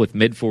marginal with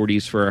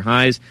mid-40s for our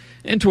highs.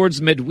 And towards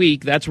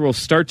midweek, that's where we'll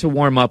start to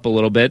warm up a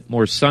little bit,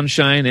 more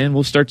sunshine, and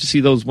we'll start to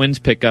see those winds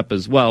pick up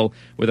as well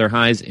with our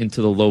highs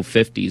into the low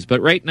 50s. But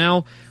right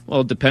now,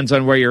 well, it depends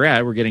on where you're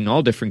at. We're getting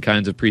all different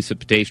kinds of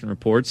precipitation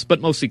reports,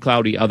 but mostly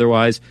cloudy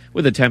otherwise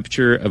with a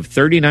temperature of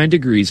 39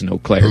 degrees in Eau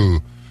Claire.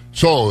 Ooh.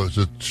 So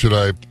should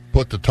I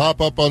put the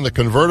top up on the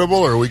convertible,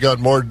 or we got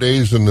more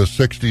days in the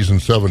 60s and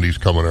 70s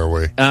coming our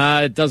way?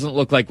 It doesn't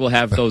look like we'll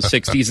have those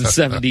 60s and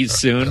 70s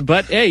soon.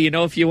 But, hey,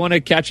 if you want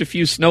to catch a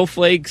few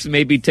snowflakes,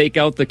 maybe take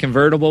out the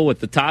convertible with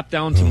the top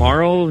down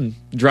tomorrow and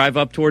drive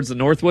up towards the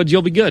Northwoods,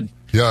 you'll be good.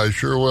 Yeah, I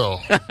sure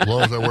will, as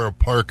long as I wear a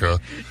parka.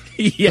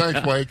 Yeah,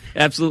 thanks, Mike.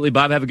 Absolutely,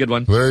 Bob. Have a good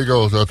one. There he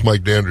goes. That's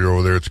Mike Dandry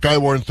over there. It's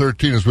Skywarn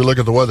 13 as we look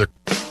at the weather.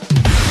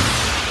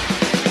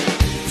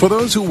 For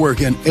those who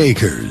work in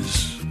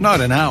acres, not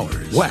in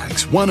hours,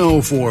 Wax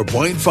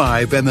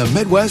 104.5 and the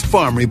Midwest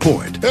Farm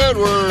Report. And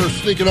we're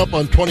sneaking up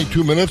on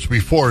 22 minutes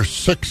before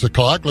 6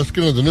 o'clock. Let's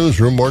get into the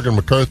newsroom. Morgan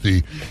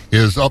McCarthy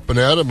is up and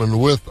at 'em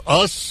and with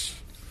us.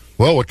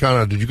 Well,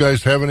 did you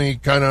guys have any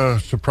kind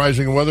of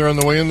surprising weather on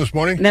the way in this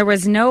morning? There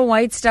was no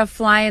white stuff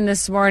flying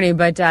this morning,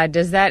 but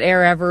does that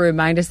air ever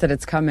remind us that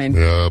it's coming?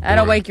 Yeah,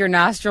 that'll wake your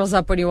nostrils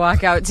up when you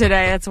walk out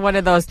today. It's one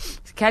of those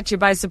catch you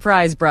by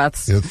surprise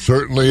breaths. It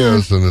certainly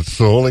is, and it's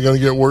only going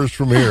to get worse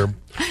from here.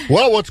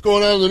 Well, what's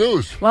going on in the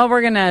news? Well,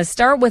 we're going to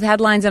start with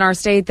headlines in our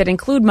state that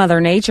include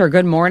Mother Nature.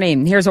 Good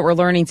morning. Here's what we're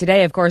learning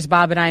today. Of course,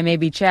 Bob and I may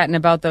be chatting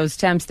about those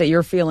temps that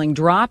you're feeling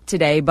drop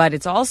today, but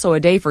it's also a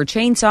day for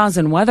chainsaws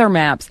and weather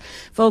maps.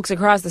 Folks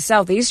across the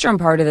southeastern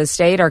part of the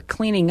state are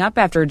cleaning up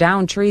after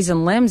downed trees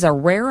and limbs. A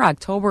rare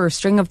October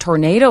string of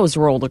tornadoes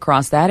rolled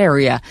across that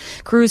area.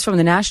 Crews from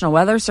the National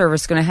Weather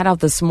Service are going to head out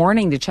this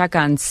morning to check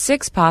on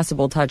 6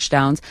 possible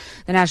touchdowns.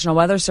 The National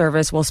Weather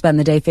Service will spend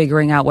the day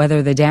figuring out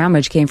whether the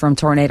damage came from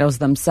tornadoes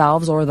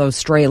themselves or those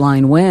straight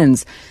line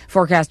winds.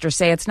 Forecasters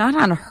say it's not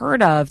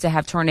unheard of to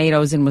have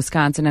tornadoes in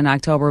Wisconsin in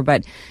October,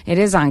 but it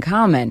is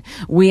uncommon.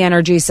 We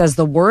Energy says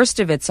the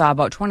worst of it saw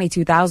about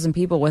 22,000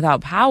 people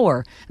without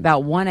power.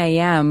 About 1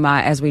 a.m.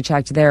 As we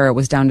checked there, it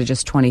was down to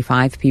just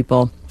 25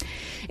 people.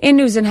 In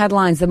news and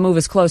headlines, the move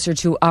is closer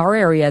to our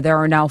area. There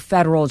are now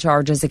federal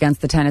charges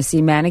against the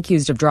Tennessee man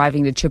accused of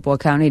driving to Chippewa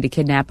County to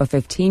kidnap a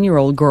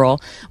 15-year-old girl.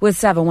 With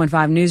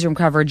 715 Newsroom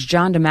coverage,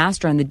 John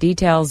DeMastra and the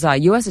details.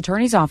 U.S.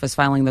 Attorney's Office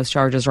filing those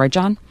charges, right,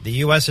 John? The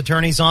U.S.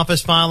 Attorney's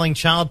Office filing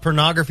child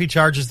pornography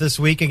charges this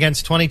week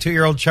against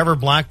 22-year-old Trevor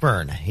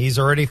Blackburn. He's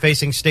already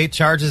facing state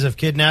charges of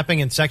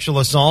kidnapping and sexual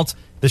assault.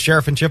 The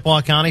sheriff in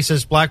Chippewa County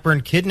says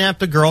Blackburn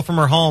kidnapped a girl from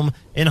her home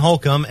in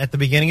Holcomb at the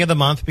beginning of the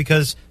month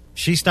because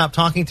she stopped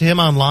talking to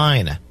him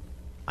online.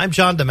 I'm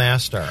John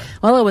DeMaster.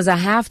 Well, it was a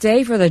half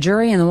day for the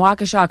jury in the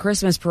Waukesha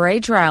Christmas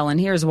Parade trial, and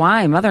here's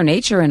why. Mother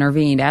Nature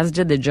intervened, as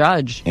did the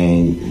judge.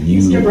 And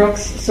Mr.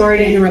 Brooks, sorry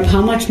to interrupt.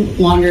 How much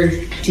longer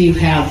do you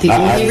have? The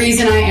only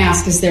reason I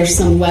ask is there's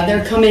some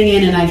weather coming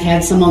in, and I've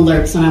had some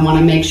alerts, and I want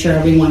to make sure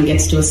everyone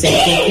gets to a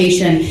safe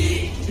location.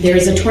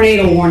 There's a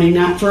tornado warning,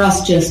 not for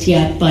us just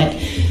yet, but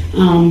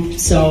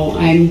so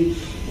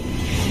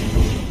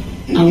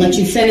I'll let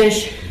you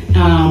finish.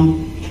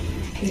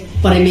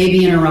 But I may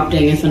be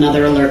interrupting if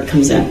another alert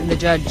comes in. The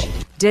judge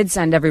did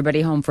send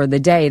everybody home for the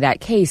day. That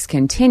case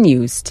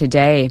continues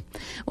today.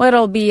 Well,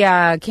 it'll be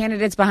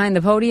candidates behind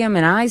the podium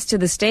and eyes to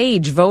the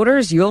stage.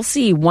 Voters, you'll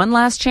see one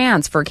last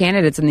chance for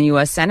candidates in the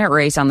U.S. Senate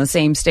race on the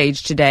same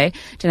stage today.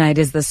 Tonight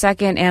is the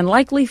second and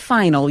likely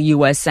final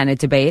U.S. Senate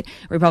debate.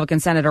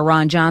 Republican Senator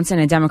Ron Johnson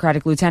and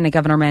Democratic Lieutenant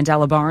Governor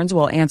Mandela Barnes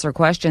will answer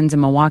questions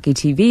in Milwaukee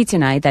TV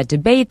tonight. That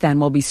debate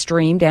then will be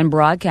streamed and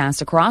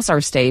broadcast across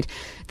our state.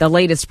 The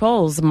latest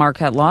polls,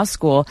 Marquette Law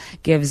School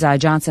gives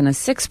Johnson a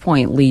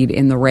 6-point lead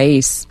in the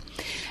race.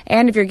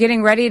 And if you're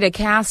getting ready to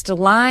cast a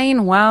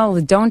line, well,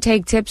 don't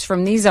take tips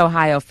from these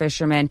Ohio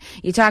fishermen.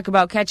 You talk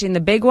about catching the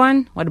big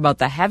one. What about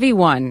the heavy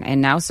one? And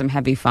now some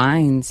heavy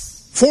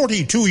fines.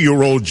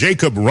 42-year-old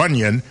Jacob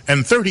Runyon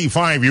and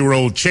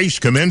 35-year-old Chase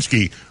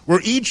Kaminsky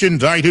were each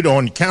indicted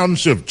on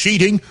counts of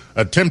cheating,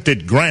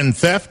 attempted grand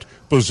theft,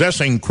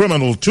 possessing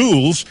criminal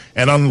tools,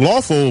 and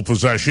unlawful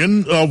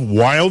possession of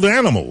wild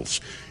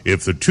animals.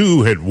 If the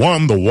two had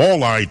won the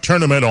walleye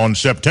tournament on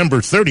September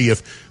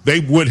 30th, they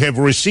would have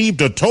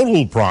received a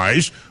total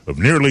prize of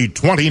nearly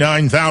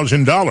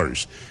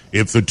 $29,000.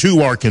 If the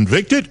two are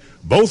convicted,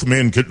 both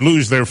men could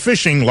lose their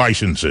fishing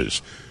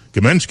licenses.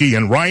 Kaminsky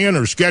and Ryan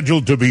are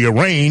scheduled to be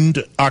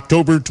arraigned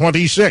October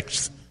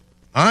 26th.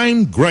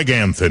 I'm Greg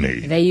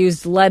Anthony. They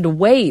used lead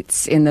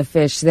weights in the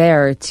fish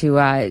there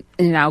to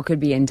now could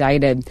be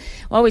indicted.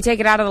 Well, we take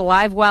it out of the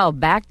live well,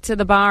 back to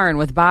the barn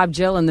with Bob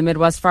Jill and the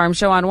Midwest Farm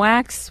Show on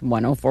Wax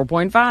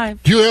 104.5.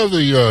 Do you have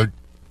the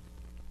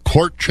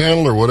court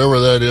channel or whatever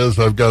that is?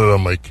 I've got it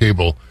on my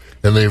cable,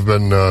 and they've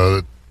been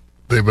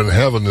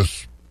having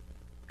this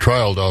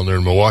trial down there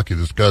in Milwaukee.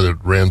 This guy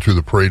that ran through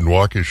the parade in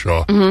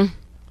Waukesha. Mm-hmm.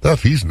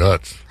 He's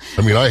nuts.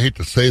 I mean, I hate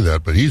to say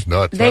that, but he's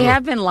nuts. They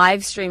have been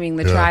live streaming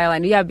the trial,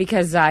 and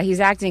because he's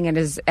acting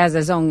as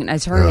his own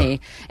attorney,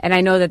 and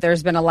I know that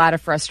there's been a lot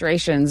of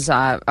frustrations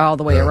all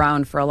the way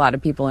around for a lot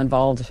of people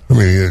involved. I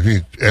mean,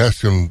 he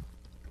asked him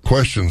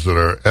questions that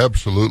are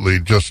absolutely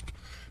just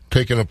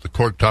taking up the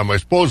court time. I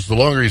suppose the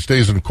longer he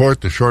stays in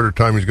court, the shorter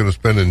time he's going to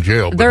spend in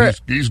jail. But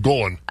he's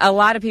going. A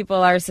lot of people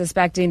are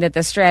suspecting that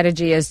the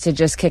strategy is to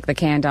just kick the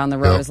can down the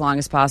road as long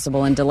as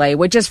possible and delay,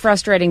 which is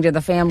frustrating to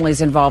the families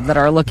involved that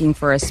are looking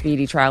for a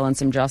speedy trial and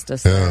some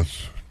justice. Yeah,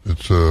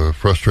 it's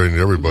frustrating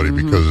to everybody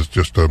because it's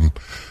just a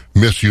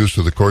misuse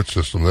of the court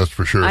system, that's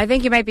for sure. I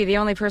think you might be the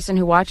only person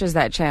who watches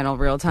that channel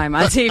real time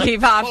on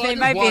TV, Bob. They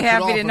might be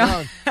happy to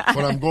know.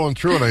 When I'm going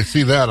through and I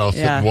see that, I'll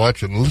sit and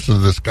watch it and listen to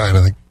this guy, and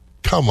I think,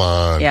 come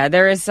on. Yeah,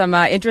 there is some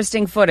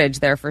interesting footage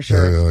there for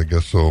sure. Yeah, I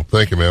guess so.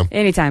 Thank you, ma'am.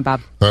 Anytime, Bob.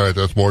 All right,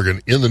 that's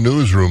Morgan in the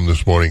newsroom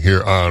this morning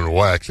here on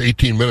Wax,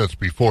 18 minutes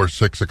before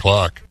 6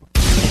 o'clock.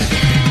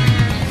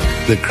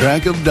 The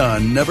crack of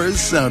dawn never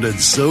sounded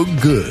so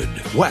good.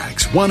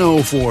 Wax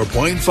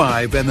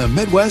 104.5 and the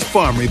Midwest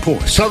Farm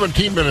Report.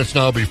 17 minutes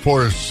now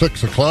before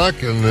 6 o'clock.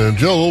 And,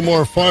 Jill, a little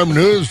more farm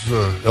news.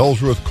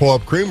 Ellsworth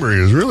Co-op Creamery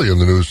is really in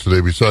the news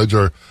today. Besides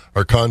our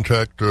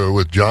contract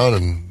with John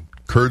and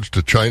curds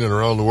to China and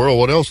around the world,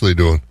 what else are they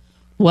doing?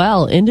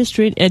 Well,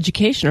 industry and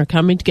education are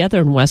coming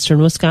together in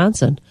western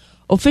Wisconsin.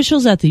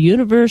 Officials at the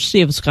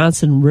University of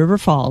Wisconsin River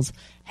Falls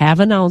have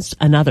announced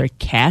another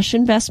cash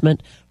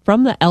investment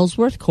from the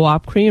Ellsworth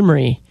Co-op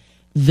Creamery.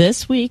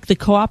 This week, the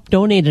co-op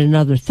donated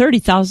another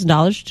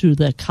 $30,000 to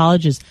the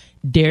college's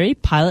dairy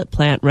pilot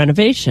plant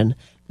renovation.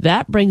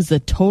 That brings the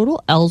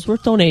total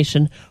Ellsworth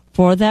donation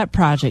for that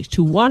project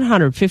to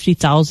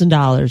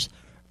 $150,000,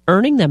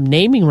 earning them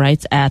naming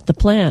rights at the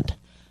plant.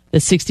 The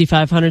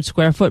 6,500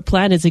 square foot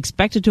plant is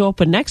expected to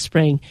open next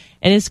spring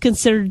and is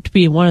considered to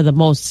be one of the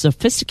most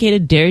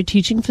sophisticated dairy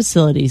teaching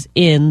facilities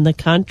in the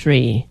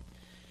country.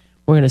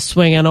 We're going to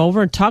swing on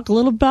over and talk a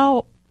little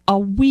about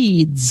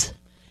weeds.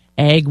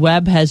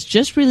 AgWeb has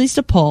just released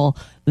a poll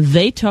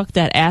they took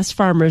that asked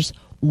farmers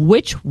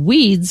which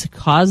weeds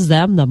cause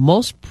them the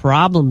most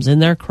problems in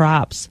their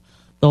crops.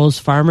 Those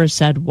farmers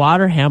said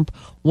water hemp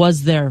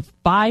was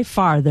by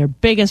far their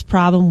biggest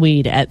problem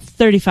weed at a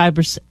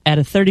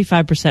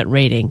 35%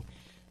 rating.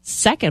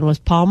 Second was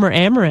Palmer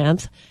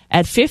amaranth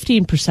at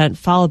 15%,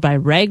 followed by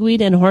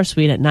ragweed and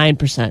horseweed at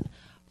 9%,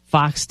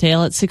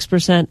 foxtail at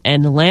 6%,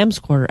 and lamb's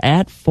quarter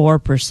at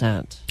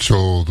 4%.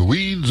 So the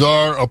weeds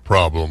are a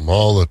problem.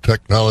 All the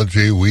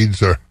technology,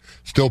 weeds are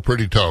still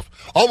pretty tough.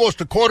 Almost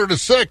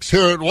 5:45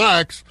 here at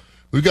Wax.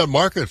 We've got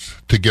markets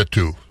to get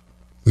to.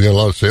 We got a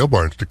lot of sale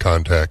barns to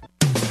contact.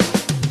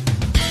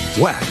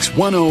 Wax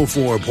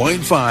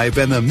 104.5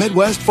 and the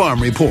Midwest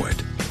Farm Report.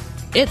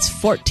 It's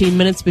 14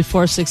 minutes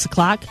before 6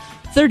 o'clock,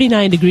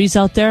 39 degrees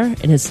out there,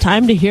 and it's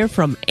time to hear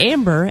from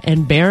Amber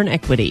and Barron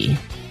Equity.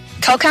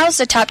 Cow cows,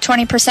 the top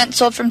 20%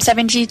 sold from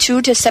 $72 to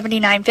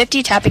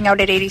 $79.50, topping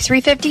out at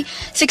 $83.50.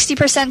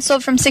 60%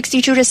 sold from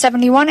 $62 to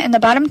 $71, and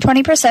the bottom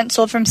 20%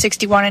 sold from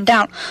 $61 and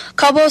down.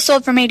 Cow bulls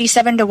sold from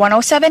 $87 to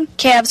 $107.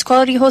 Calves,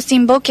 quality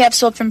Holstein bull calves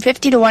sold from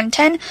 $50 to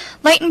 $110.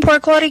 Light and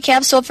poor quality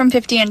calves sold from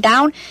 $50 and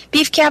down.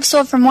 Beef calves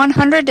sold from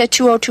 $100 to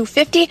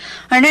 $202.50.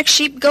 Our next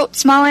sheep, goat,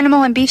 small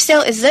animal, and beef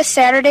sale is this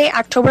Saturday,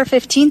 October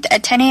 15th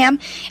at 10 a.m.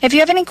 If you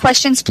have any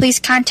questions, please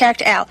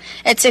contact Al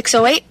at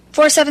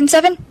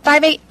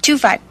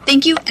 608-477-5825.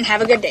 Thank you and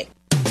have a good day.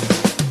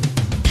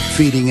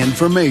 Feeding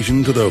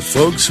information to the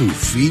folks who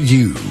feed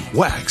you.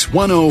 Wax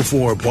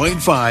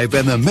 104.5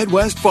 and the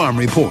Midwest Farm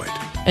Report.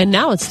 And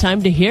now it's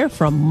time to hear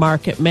from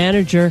Market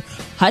Manager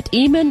Hut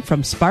Eman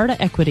from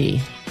Sparta Equity.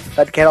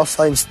 Fed cattle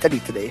selling steady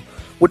today,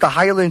 with the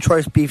Highland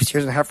Choice beef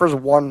steers and heifers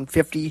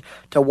 150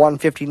 to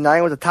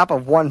 159, with a top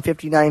of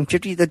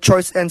 159.50. The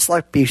Choice and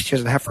Select beef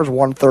steers and heifers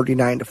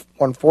 139 to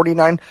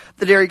 149.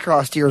 The Dairy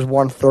Cross steers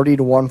 130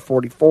 to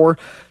 144.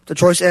 The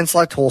Choice and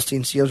Select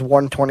Holstein steers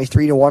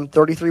 123 to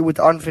 133, with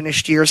the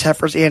unfinished steers,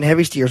 heifers, and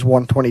heavy steers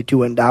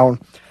 122 and down.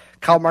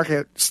 Cow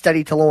market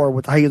steady to lower,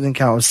 with the high-yielding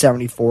cows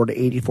 74 to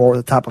 84,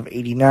 with a top of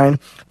 89.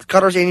 The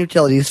cutters and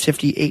utilities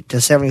 58 to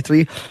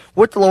 73,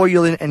 with the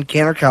lower-yielding and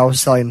canner cows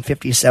selling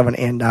 57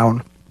 and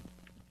down.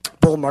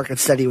 Bull market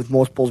steady, with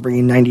most bulls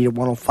bringing 90 to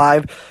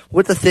 105,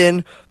 with the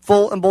thin,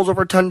 full, and bulls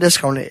over a ton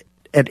discounted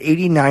at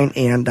 89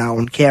 and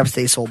down. Calves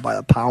stay sold by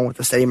the pound, with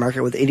the steady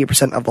market, with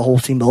 80% of the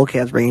Holstein bull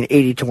calves bringing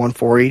 80 to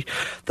 140.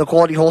 The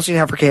quality Holstein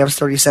heifer calves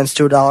 30 cents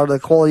to $1. The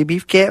quality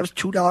beef calves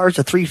 $2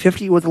 to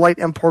 $3.50, with the light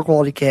and poor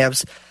quality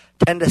calves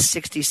 10 to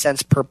 60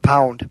 cents per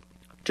pound.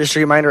 Just a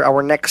reminder,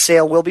 our next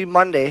sale will be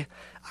Monday,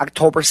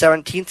 October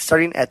 17th,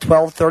 starting at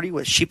 12:30,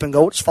 with sheep and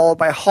goats, followed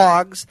by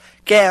hogs,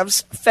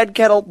 calves, fed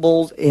cattle,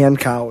 bulls, and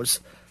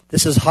cows.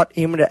 This is Hut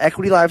Eman to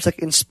Equity Livestock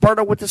in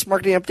Sparta with this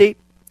marketing update,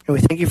 and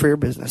we thank you for your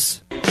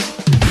business.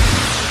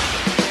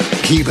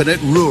 Keeping it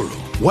rural.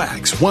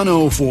 Wax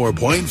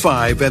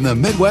 104.5 and the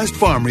Midwest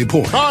Farm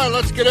Report. All right,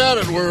 let's get at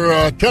it.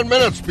 We're 10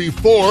 minutes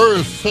before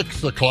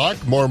 6 o'clock.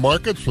 More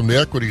markets from the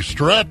Equity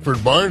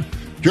Stratford Barn.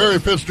 Jerry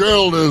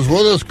Fitzgerald is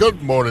with us.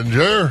 Good morning,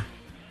 Jerry.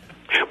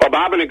 Well,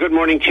 Bob, and a good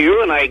morning to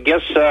you. And I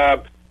guess,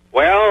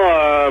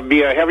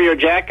 be a heavier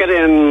jacket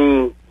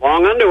and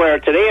long underwear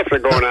today if you're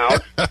going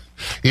out.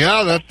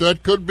 Yeah,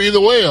 that could be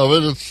the way of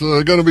it. It's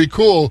going to be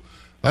cool.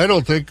 I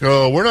don't think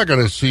we're not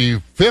going to see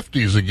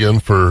 50s again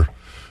for,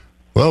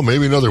 well,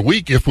 maybe another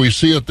week. If we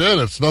see it then,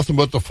 it's nothing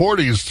but the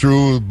 40s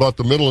through about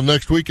the middle of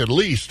next week at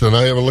least, and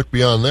I haven't looked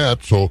beyond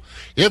that. So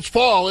it's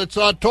fall. It's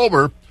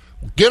October.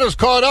 Get us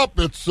caught up.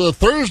 It's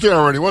Thursday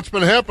already. What's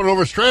been happening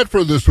over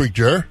Stratford this week,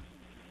 Jer?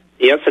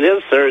 Yes, it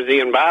is Thursday,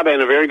 and Bob,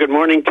 and a very good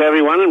morning to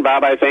everyone. And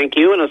Bob, I thank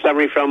you, and a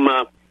summary from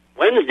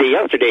Wednesday,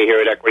 yesterday here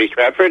at Equity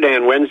Stratford.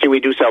 And Wednesday, we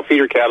do sell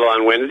feeder cattle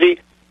on Wednesday.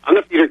 On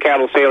the feeder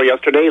cattle sale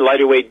yesterday,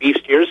 lighter weight beef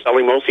steers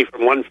selling mostly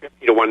from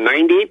 150 to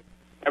 190.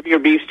 Heavier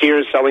beef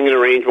steers selling in a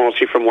range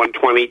mostly from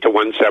 120 to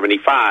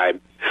 175.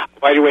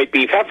 Lighter weight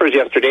beef heifers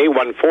yesterday,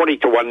 140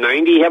 to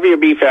 190. Heavier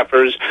beef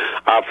heifers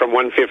from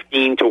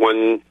 115 to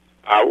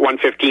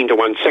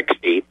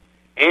 160.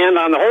 And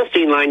on the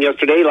Holstein line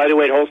yesterday, lighter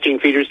weight Holstein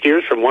feeder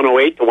steers from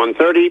 108 to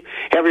 130.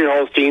 Heavier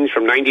Holsteins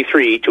from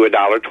 93 to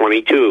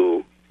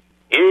 $1.22.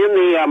 In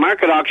the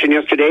market auction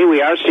yesterday,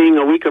 we are seeing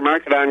a weaker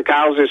market on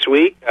cows this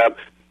week.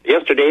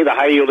 Yesterday, the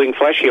high-yielding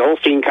fleshy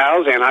Holstein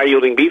cows and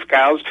high-yielding beef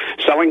cows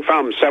selling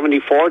from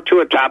 74 to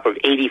a top of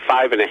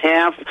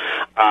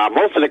 85.5.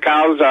 Most of the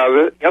cows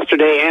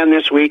yesterday and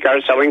this week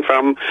are selling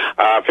from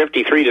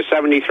 53 to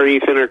 73.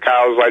 Thinner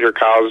cows, lighter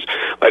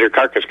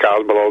carcass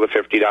cows below the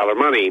 $50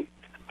 money.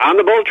 On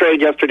the bull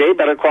trade yesterday,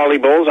 better quality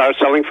bulls are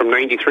selling from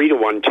 93 to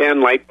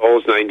 110, light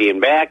bulls 90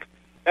 and back.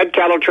 Fed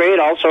cattle trade,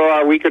 also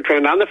a weaker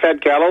trend on the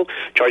fed cattle.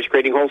 Choice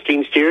grading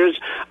Holstein steers,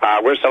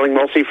 we're selling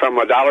mostly from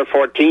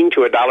 $1.14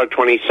 to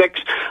 $1.26.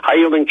 High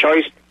yielding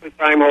choice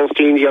prime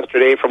Holsteins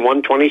yesterday from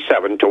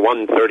 $1.27 to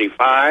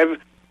 $1.35.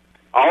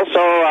 Also,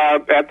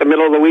 at the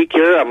middle of the week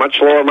here, a much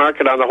lower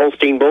market on the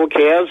Holstein bull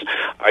calves.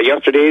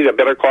 Yesterday, the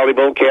better quality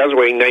bull calves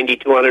weighing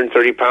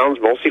 9,230 pounds,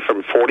 mostly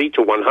from 40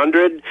 to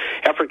 100.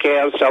 Heifer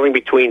calves selling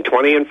between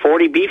 20 and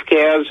 40. Beef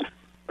calves,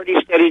 pretty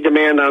steady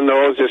demand on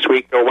those this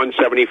week, though,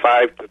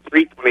 175 to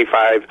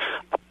 325,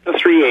 up to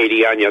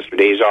 380 on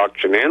yesterday's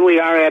auction. And we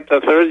are at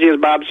Thursday, as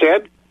Bob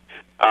said.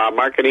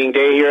 Marketing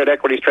day here at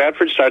Equity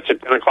Stratford starts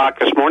at 10 o'clock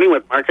this morning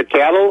with market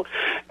cattle.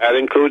 That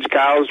includes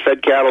cows,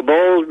 fed cattle,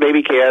 bulls,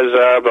 baby calves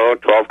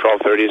about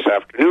 12:30 this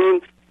afternoon.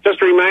 Just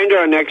a reminder,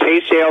 our next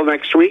hay sale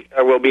next week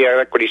will be at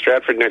Equity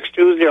Stratford next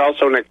Tuesday.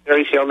 Also, next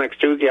dairy sale next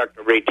Tuesday,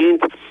 October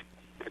 18th.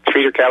 Next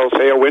feeder cattle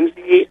sale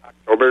Wednesday,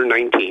 October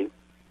 19th.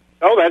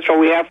 So that's what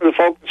we have for the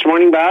folks this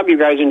morning, Bob. You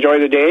guys enjoy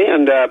the day.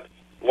 And,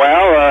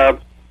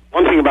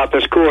 one thing about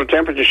this cooler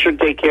temperature should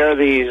take care of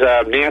these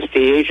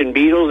nasty Asian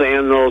beetles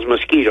and those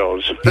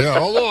mosquitoes. Yeah,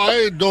 although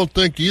I don't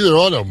think either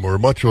one of them were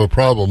much of a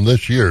problem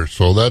this year,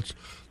 so that's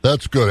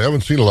good. I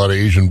haven't seen a lot of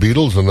Asian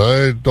beetles, and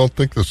I don't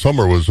think the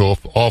summer was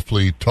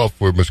awfully tough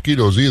with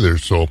mosquitoes either,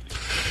 so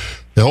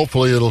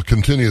hopefully it'll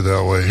continue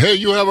that way. Hey,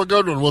 you have a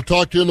good one. We'll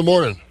talk to you in the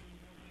morning.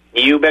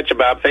 You betcha,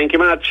 Bob. Thank you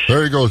much.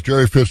 There he goes,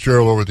 Jerry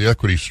Fitzgerald over at the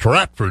Equity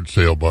Stratford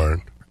Sale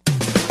Barn.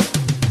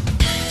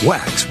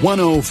 Wax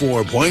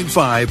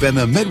 104.5 and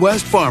the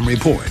Midwest Farm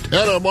Report.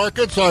 And our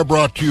markets are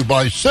brought to you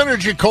by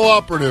Synergy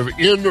Cooperative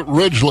in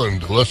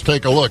Ridgeland. Let's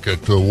take a look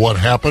at what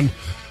happened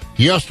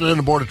yesterday in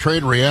the Board of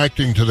Trade,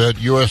 reacting to that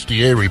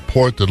USDA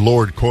report that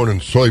lowered corn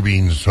and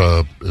soybeans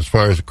as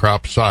far as the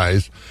crop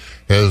size,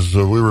 as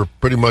we were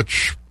pretty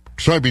much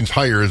soybeans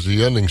higher as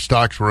the ending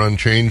stocks were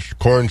unchanged.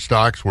 Corn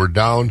stocks were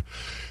down.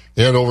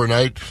 And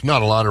overnight,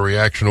 not a lot of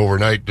reaction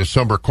overnight.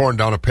 December corn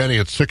down a penny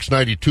at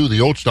 $6.92. The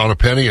oats down a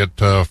penny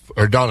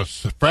or down a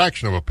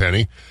fraction of a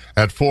penny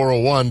at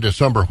 $4.01.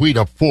 December wheat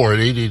up 4 at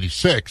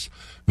 $8.86.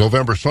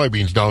 November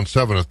soybeans down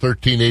 7 at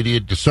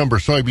 $13.88. December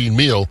soybean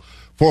meal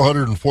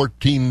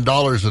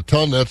 $414 a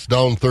ton. That's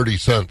down 30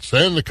 cents.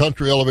 And the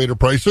country elevator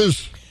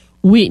prices.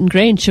 Wheat and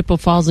grain, Chippewa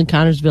Falls and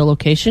Connorsville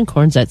location.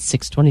 Corn's at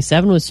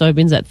 $6.27 with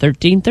soybeans at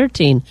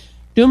 $13.13.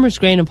 Doomer's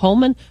Grain of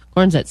Pullman.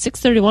 Corn's at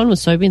 $6.31 with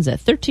soybeans at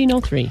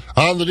 $13.03.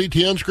 On the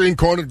DTN screen,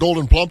 corn at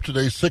Golden Plump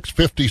today,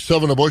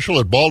 $6.57 a bushel.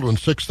 At Baldwin,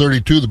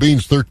 $6.32. The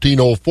beans,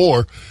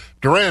 $13.04.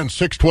 Duran,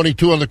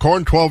 $6.22 on the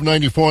corn,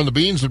 $12.94 on the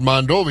beans. At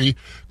Mondovi,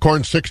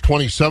 corn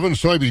 $6.27,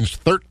 soybeans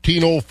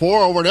 $13.04.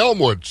 Over at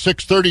Elmwood,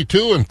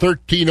 $6.32 and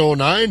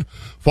 $13.09.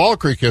 Fall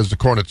Creek has the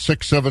corn at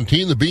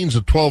 $6.17, the beans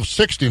at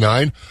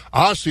 $12.69.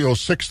 Osseo,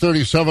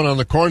 $6.37 on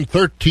the corn,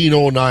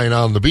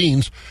 $13.09 on the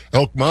beans.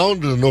 Elk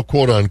Mound, no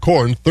quote on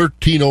corn,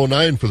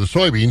 $13.09 for the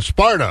soybeans.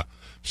 Sparta,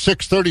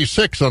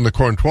 $6.36 on the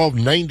corn,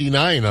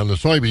 $12.99 on the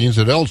soybeans.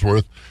 At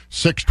Ellsworth,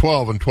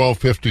 $6.12 and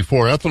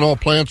 $12.54.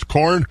 Ethanol plants,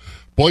 corn,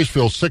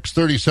 Boyceville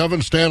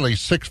 $6.37, Stanley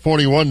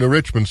 $6.41 to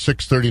Richmond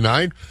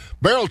 $6.39.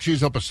 Barrel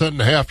cheese up 1.5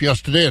 cents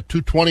yesterday at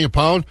 $2.20 a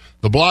pound.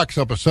 The blocks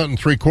up 1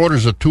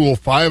 3/4 at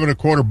 $2.05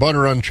 1/4.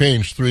 Butter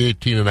unchanged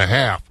 $3.18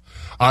 1/2.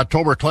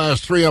 October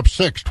class 3 up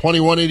 6,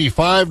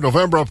 $21.85.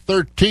 November up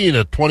 13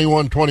 at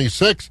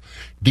 $21.26.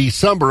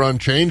 December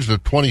unchanged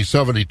at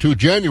 $20.72.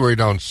 January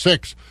down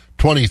 6,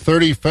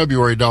 2030.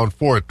 February down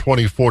 4 at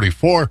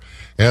 2044,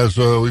 as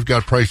we've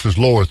got prices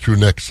lower through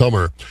next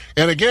summer.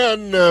 And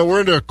again,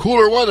 we're in a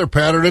cooler weather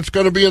pattern. It's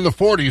going to be in the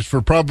 40s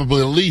for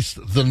probably at least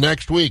the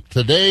next week.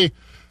 Today,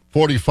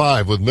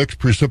 45 with mixed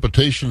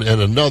precipitation and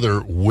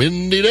another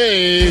windy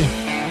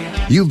day.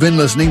 You've been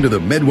listening to the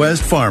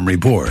Midwest Farm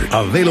Report,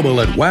 available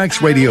at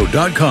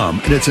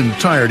waxradio.com in its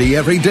entirety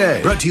every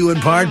day. Brought to you in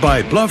part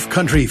by Bluff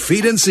Country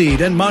Feed and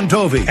Seed in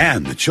Montovy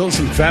and the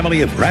Chilson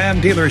family of Ram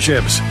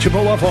dealerships,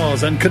 Chippewa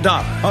Falls and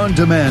Cadott.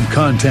 On-demand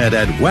content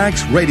at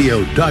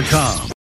waxradio.com.